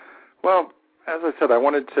 Well, as I said,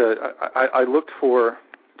 I looked for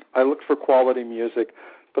quality music,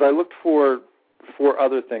 but I looked for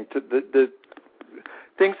other things, the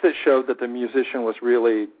things that showed that the musician was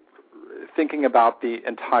really thinking about the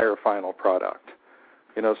entire final product.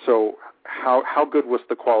 So how good was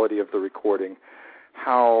the quality of the recording?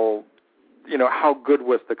 How good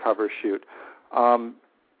was the cover shoot? How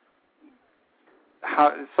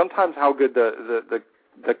good the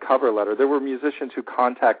cover letter. There were musicians who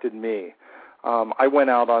contacted me. I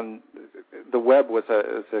went out on the web was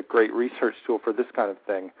a great research tool for this kind of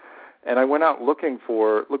thing, and I went out looking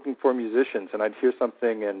for musicians, and I'd hear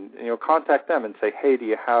something and contact them and say, hey, do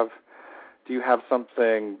you have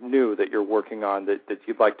something new that you're working on that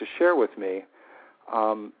you'd like to share with me?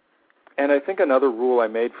 And I think another rule I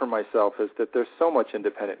made for myself is that there's so much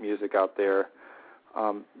independent music out there.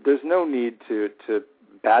 There's no need to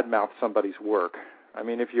badmouth somebody's work. I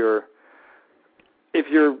mean, if you're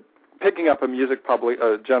picking up a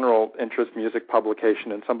general interest music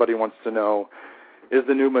publication and somebody wants to know, is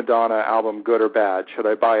the new Madonna album good or bad? Should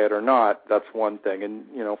I buy it or not? That's one thing. And,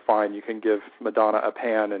 fine, you can give Madonna a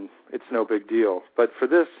pan and it's no big deal. But for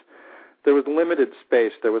this, there was limited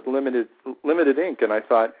space. There was limited ink. And I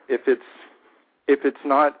thought, if it's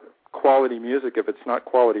not quality music, if it's not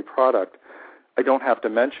quality product, I don't have to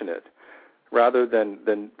mention it. Rather than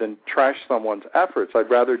trash someone's efforts, I'd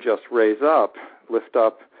rather just lift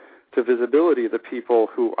up to visibility the people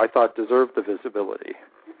who I thought deserved the visibility.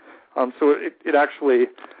 So it actually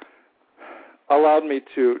allowed me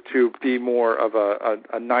to be more of a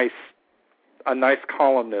nice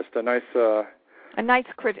columnist, a nice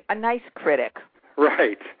critic.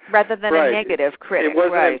 Right. Rather than a negative critic. It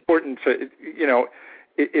wasn't right. important to,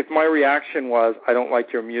 if my reaction was, I don't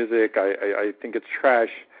like your music, I think it's trash,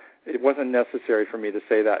 it wasn't necessary for me to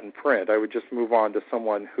say that in print. I would just move on to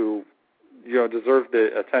someone who, deserved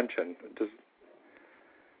the attention.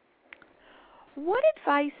 What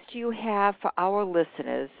advice do you have for our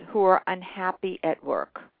listeners who are unhappy at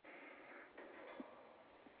work?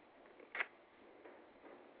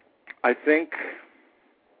 I think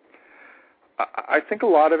a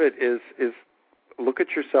lot of it is look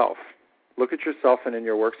at yourself. Look at yourself and in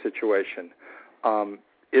your work situation.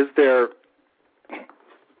 Is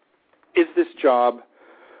this job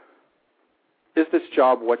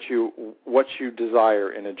what you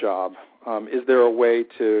desire in a job? Is there a way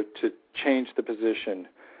to change the position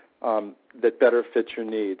that better fits your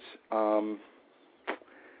needs?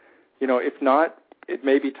 If not, it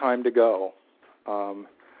may be time to go.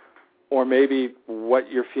 Or maybe what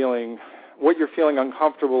you're feeling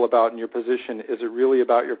uncomfortable about in your position, is it really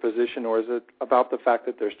about your position, or is it about the fact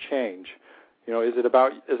that there's change? Is it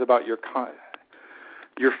about your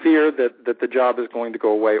fear that the job is going to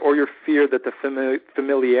go away, or your fear that the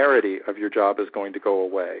familiarity of your job is going to go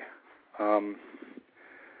away?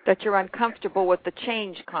 That you're uncomfortable with the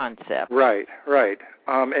change concept. Right.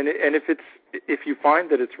 And if you find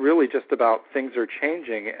that it's really just about things are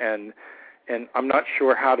changing and I'm not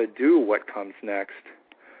sure how to do what comes next,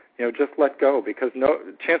 just let go, because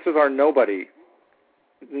chances are nobody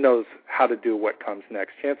knows how to do what comes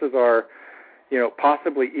next. Chances are,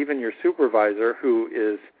 possibly even your supervisor, who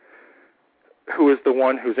is the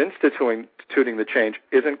one who's instituting the change,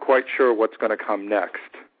 isn't quite sure what's going to come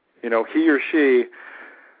next. He or she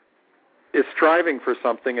is striving for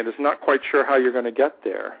something and is not quite sure how you're going to get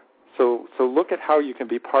there. So look at how you can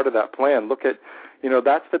be part of that plan. Look at,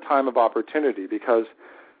 that's the time of opportunity, because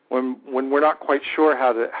when we're not quite sure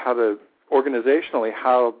how to organizationally,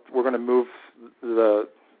 how we're going to move the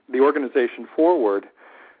organization forward,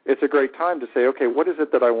 it's a great time to say, okay, what is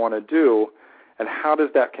it that I want to do, and how does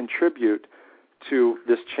that contribute to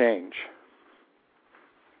this change?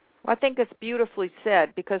 Well, I think it's beautifully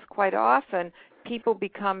said, because quite often people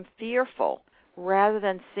become fearful rather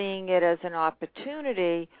than seeing it as an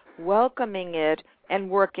opportunity, welcoming it, and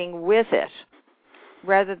working with it,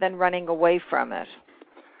 rather than running away from it.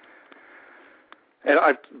 And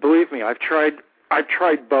believe me, I've tried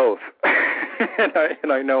both,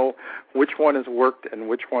 and I know which one has worked and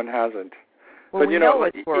which one hasn't. Well, but we know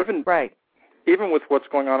it's worked, right? Even with what's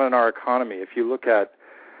going on in our economy, if you look at,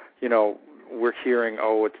 we're hearing,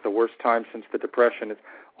 it's the worst time since the Depression.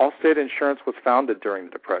 Allstate Insurance was founded during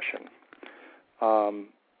the Depression.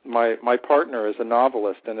 My partner is a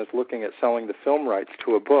novelist and is looking at selling the film rights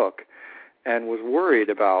to a book, and was worried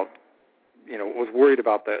about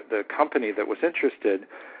the company that was interested.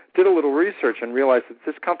 Did a little research and realized that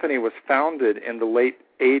this company was founded in the late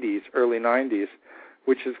 80s, early 90s,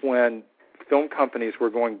 which is when film companies were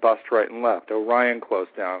going bust right and left. Orion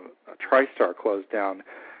closed down, TriStar closed down,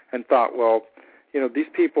 and thought, these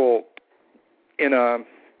people in a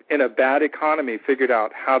bad economy figured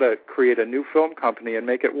out how to create a new film company and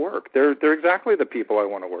make it work. They're exactly the people I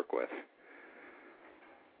want to work with.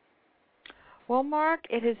 Well, Mark,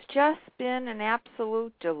 it has just been an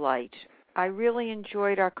absolute delight. I really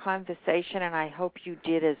enjoyed our conversation, and I hope you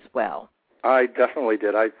did as well. I definitely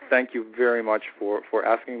did. I thank you very much for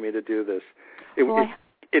asking me to do this.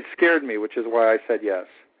 It scared me, which is why I said yes.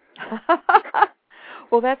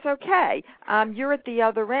 Well, that's okay. You're at the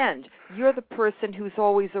other end. You're the person who's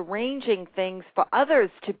always arranging things for others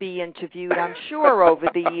to be interviewed, I'm sure, over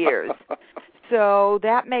the years. So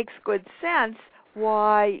that makes good sense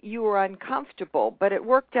why you were uncomfortable. But it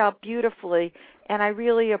worked out beautifully, and I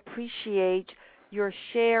really appreciate your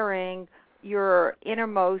sharing your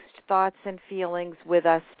innermost thoughts and feelings with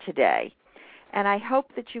us today. And I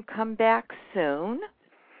hope that you come back soon.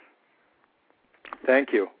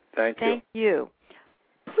 Thank you. Thank you.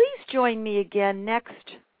 Please join me again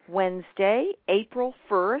next Wednesday, April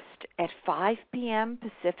 1st at 5 p.m.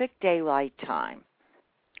 Pacific Daylight Time.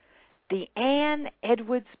 The Ann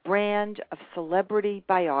Edwards brand of celebrity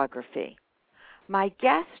biography. My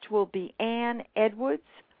guest will be Ann Edwards,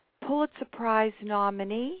 Pulitzer Prize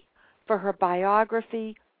nominee for her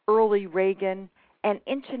biography, Early Reagan, and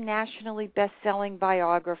internationally best-selling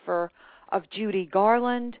biographer of Judy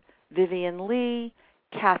Garland, Vivian Leigh,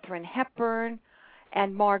 Katharine Hepburn,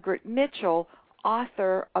 and Margaret Mitchell,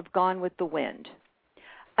 author of Gone with the Wind.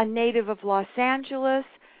 A native of Los Angeles,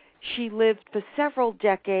 she lived for several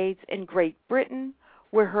decades in Great Britain,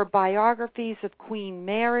 where her biographies of Queen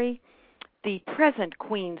Mary, the present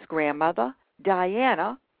Queen's grandmother,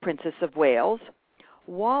 Diana, Princess of Wales,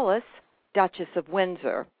 Wallis, Duchess of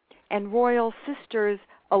Windsor, and royal sisters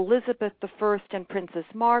Elizabeth I and Princess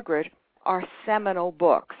Margaret are seminal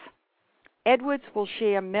books. Edwards will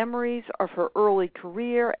share memories of her early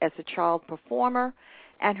career as a child performer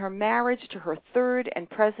and her marriage to her third and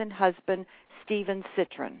present husband, Stephen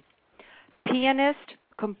Citron, pianist,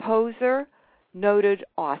 composer, noted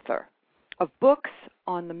author of books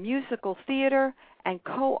on the musical theater, and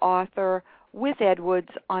co-author with Edwards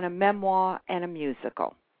on a memoir and a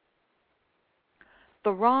musical.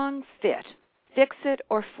 The Wrong Fit, Fix It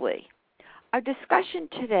or Flee. Our discussion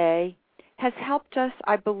today has helped us,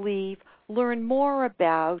 I believe, learn more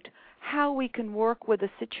about how we can work with a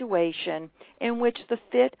situation in which the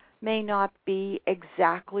fit may not be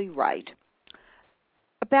exactly right.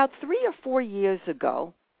 About 3 or 4 years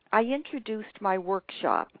ago, I introduced my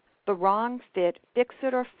workshop, The Wrong Fit, Fix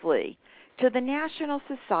It or Flee, to the National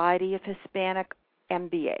Society of Hispanic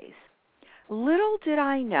MBAs. Little did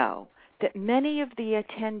I know that many of the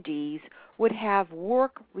attendees would have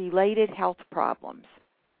work-related health problems.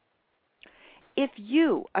 If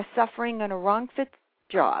you are suffering in a wrong-fit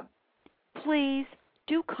job, please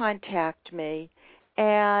do contact me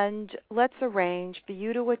and let's arrange for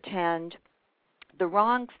you to attend the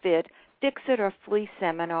Wrong Fit, Fix It or Flee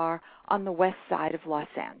seminar on the west side of Los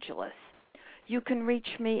Angeles. You can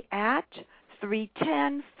reach me at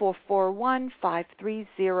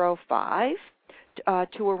 310-441-5305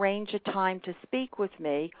 to arrange a time to speak with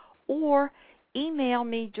me, or email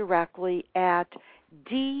me directly at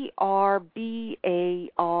drbarro,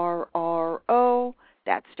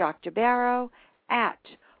 that's Dr. Barrow, at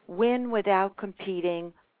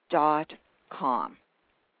winwithoutcompeting.com.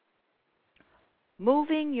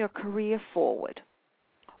 Moving your career forward.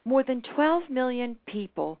 More than 12 million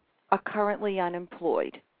people are currently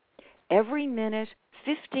unemployed. Every minute,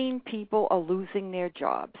 15 people are losing their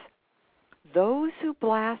jobs. Those who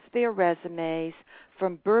blast their resumes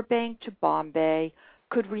from Burbank to Bombay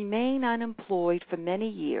could remain unemployed for many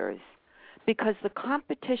years because the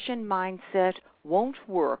competition mindset won't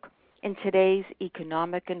work in today's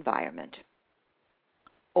economic environment.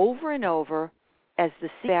 Over and over, as the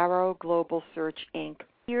Barrow Global Search Inc.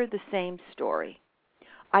 hear the same story.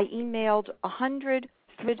 I emailed 100,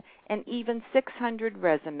 and even 600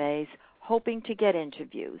 resumes hoping to get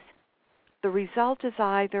interviews. The result is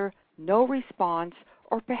either no response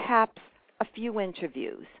or perhaps a few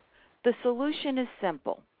interviews. The solution is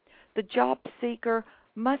simple. The job seeker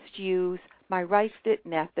must use my Right Fit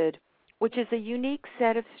method, which is a unique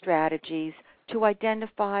set of strategies to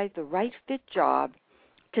identify the right fit job,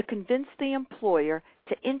 to convince the employer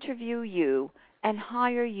to interview you and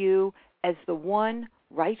hire you as the one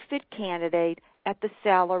right fit candidate at the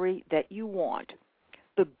salary that you want.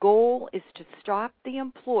 The goal is to stop the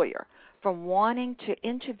employer from wanting to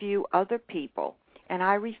interview other people, and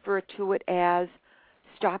I refer to it as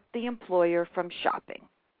stop the employer from shopping.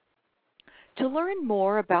 To learn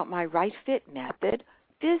more about my Right Fit method,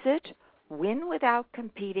 visit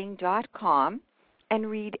winwithoutcompeting.com and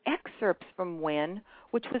read excerpts from Win,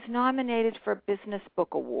 which was nominated for a Business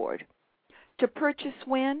Book Award. To purchase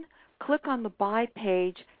Win, click on the Buy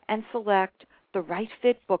page and select the Right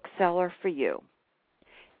Fit bookseller for you.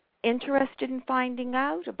 Interested in finding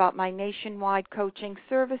out about my nationwide coaching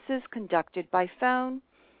services conducted by phone?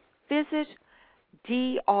 Visit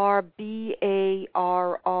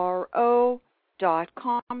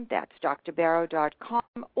drbarro.com, that's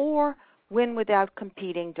drbarrow.com, or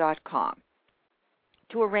winwithoutcompeting.com.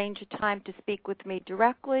 To arrange a time to speak with me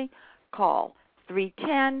directly, call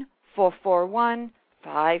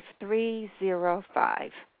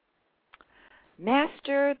 310-441-5305.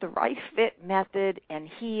 Master the Right Fit method and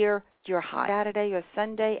hear your high Saturday or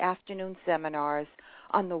Sunday afternoon seminars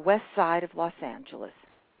on the west side of Los Angeles.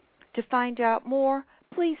 To find out more,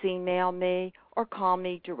 please email me or call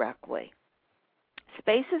me directly.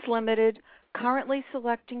 Space is limited, currently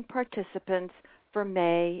selecting participants for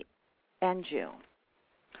May and June.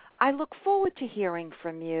 I look forward to hearing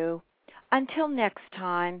from you. Until next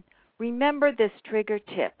time, remember this trigger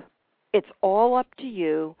tip. It's all up to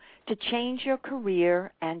you to change your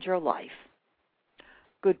career and your life.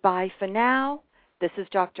 Goodbye for now. This is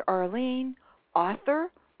Dr. Arlene,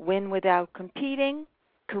 author, Win Without Competing,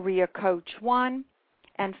 Career Coach 1,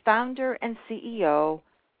 and founder and CEO,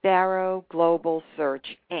 Barrow Global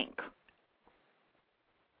Search, Inc.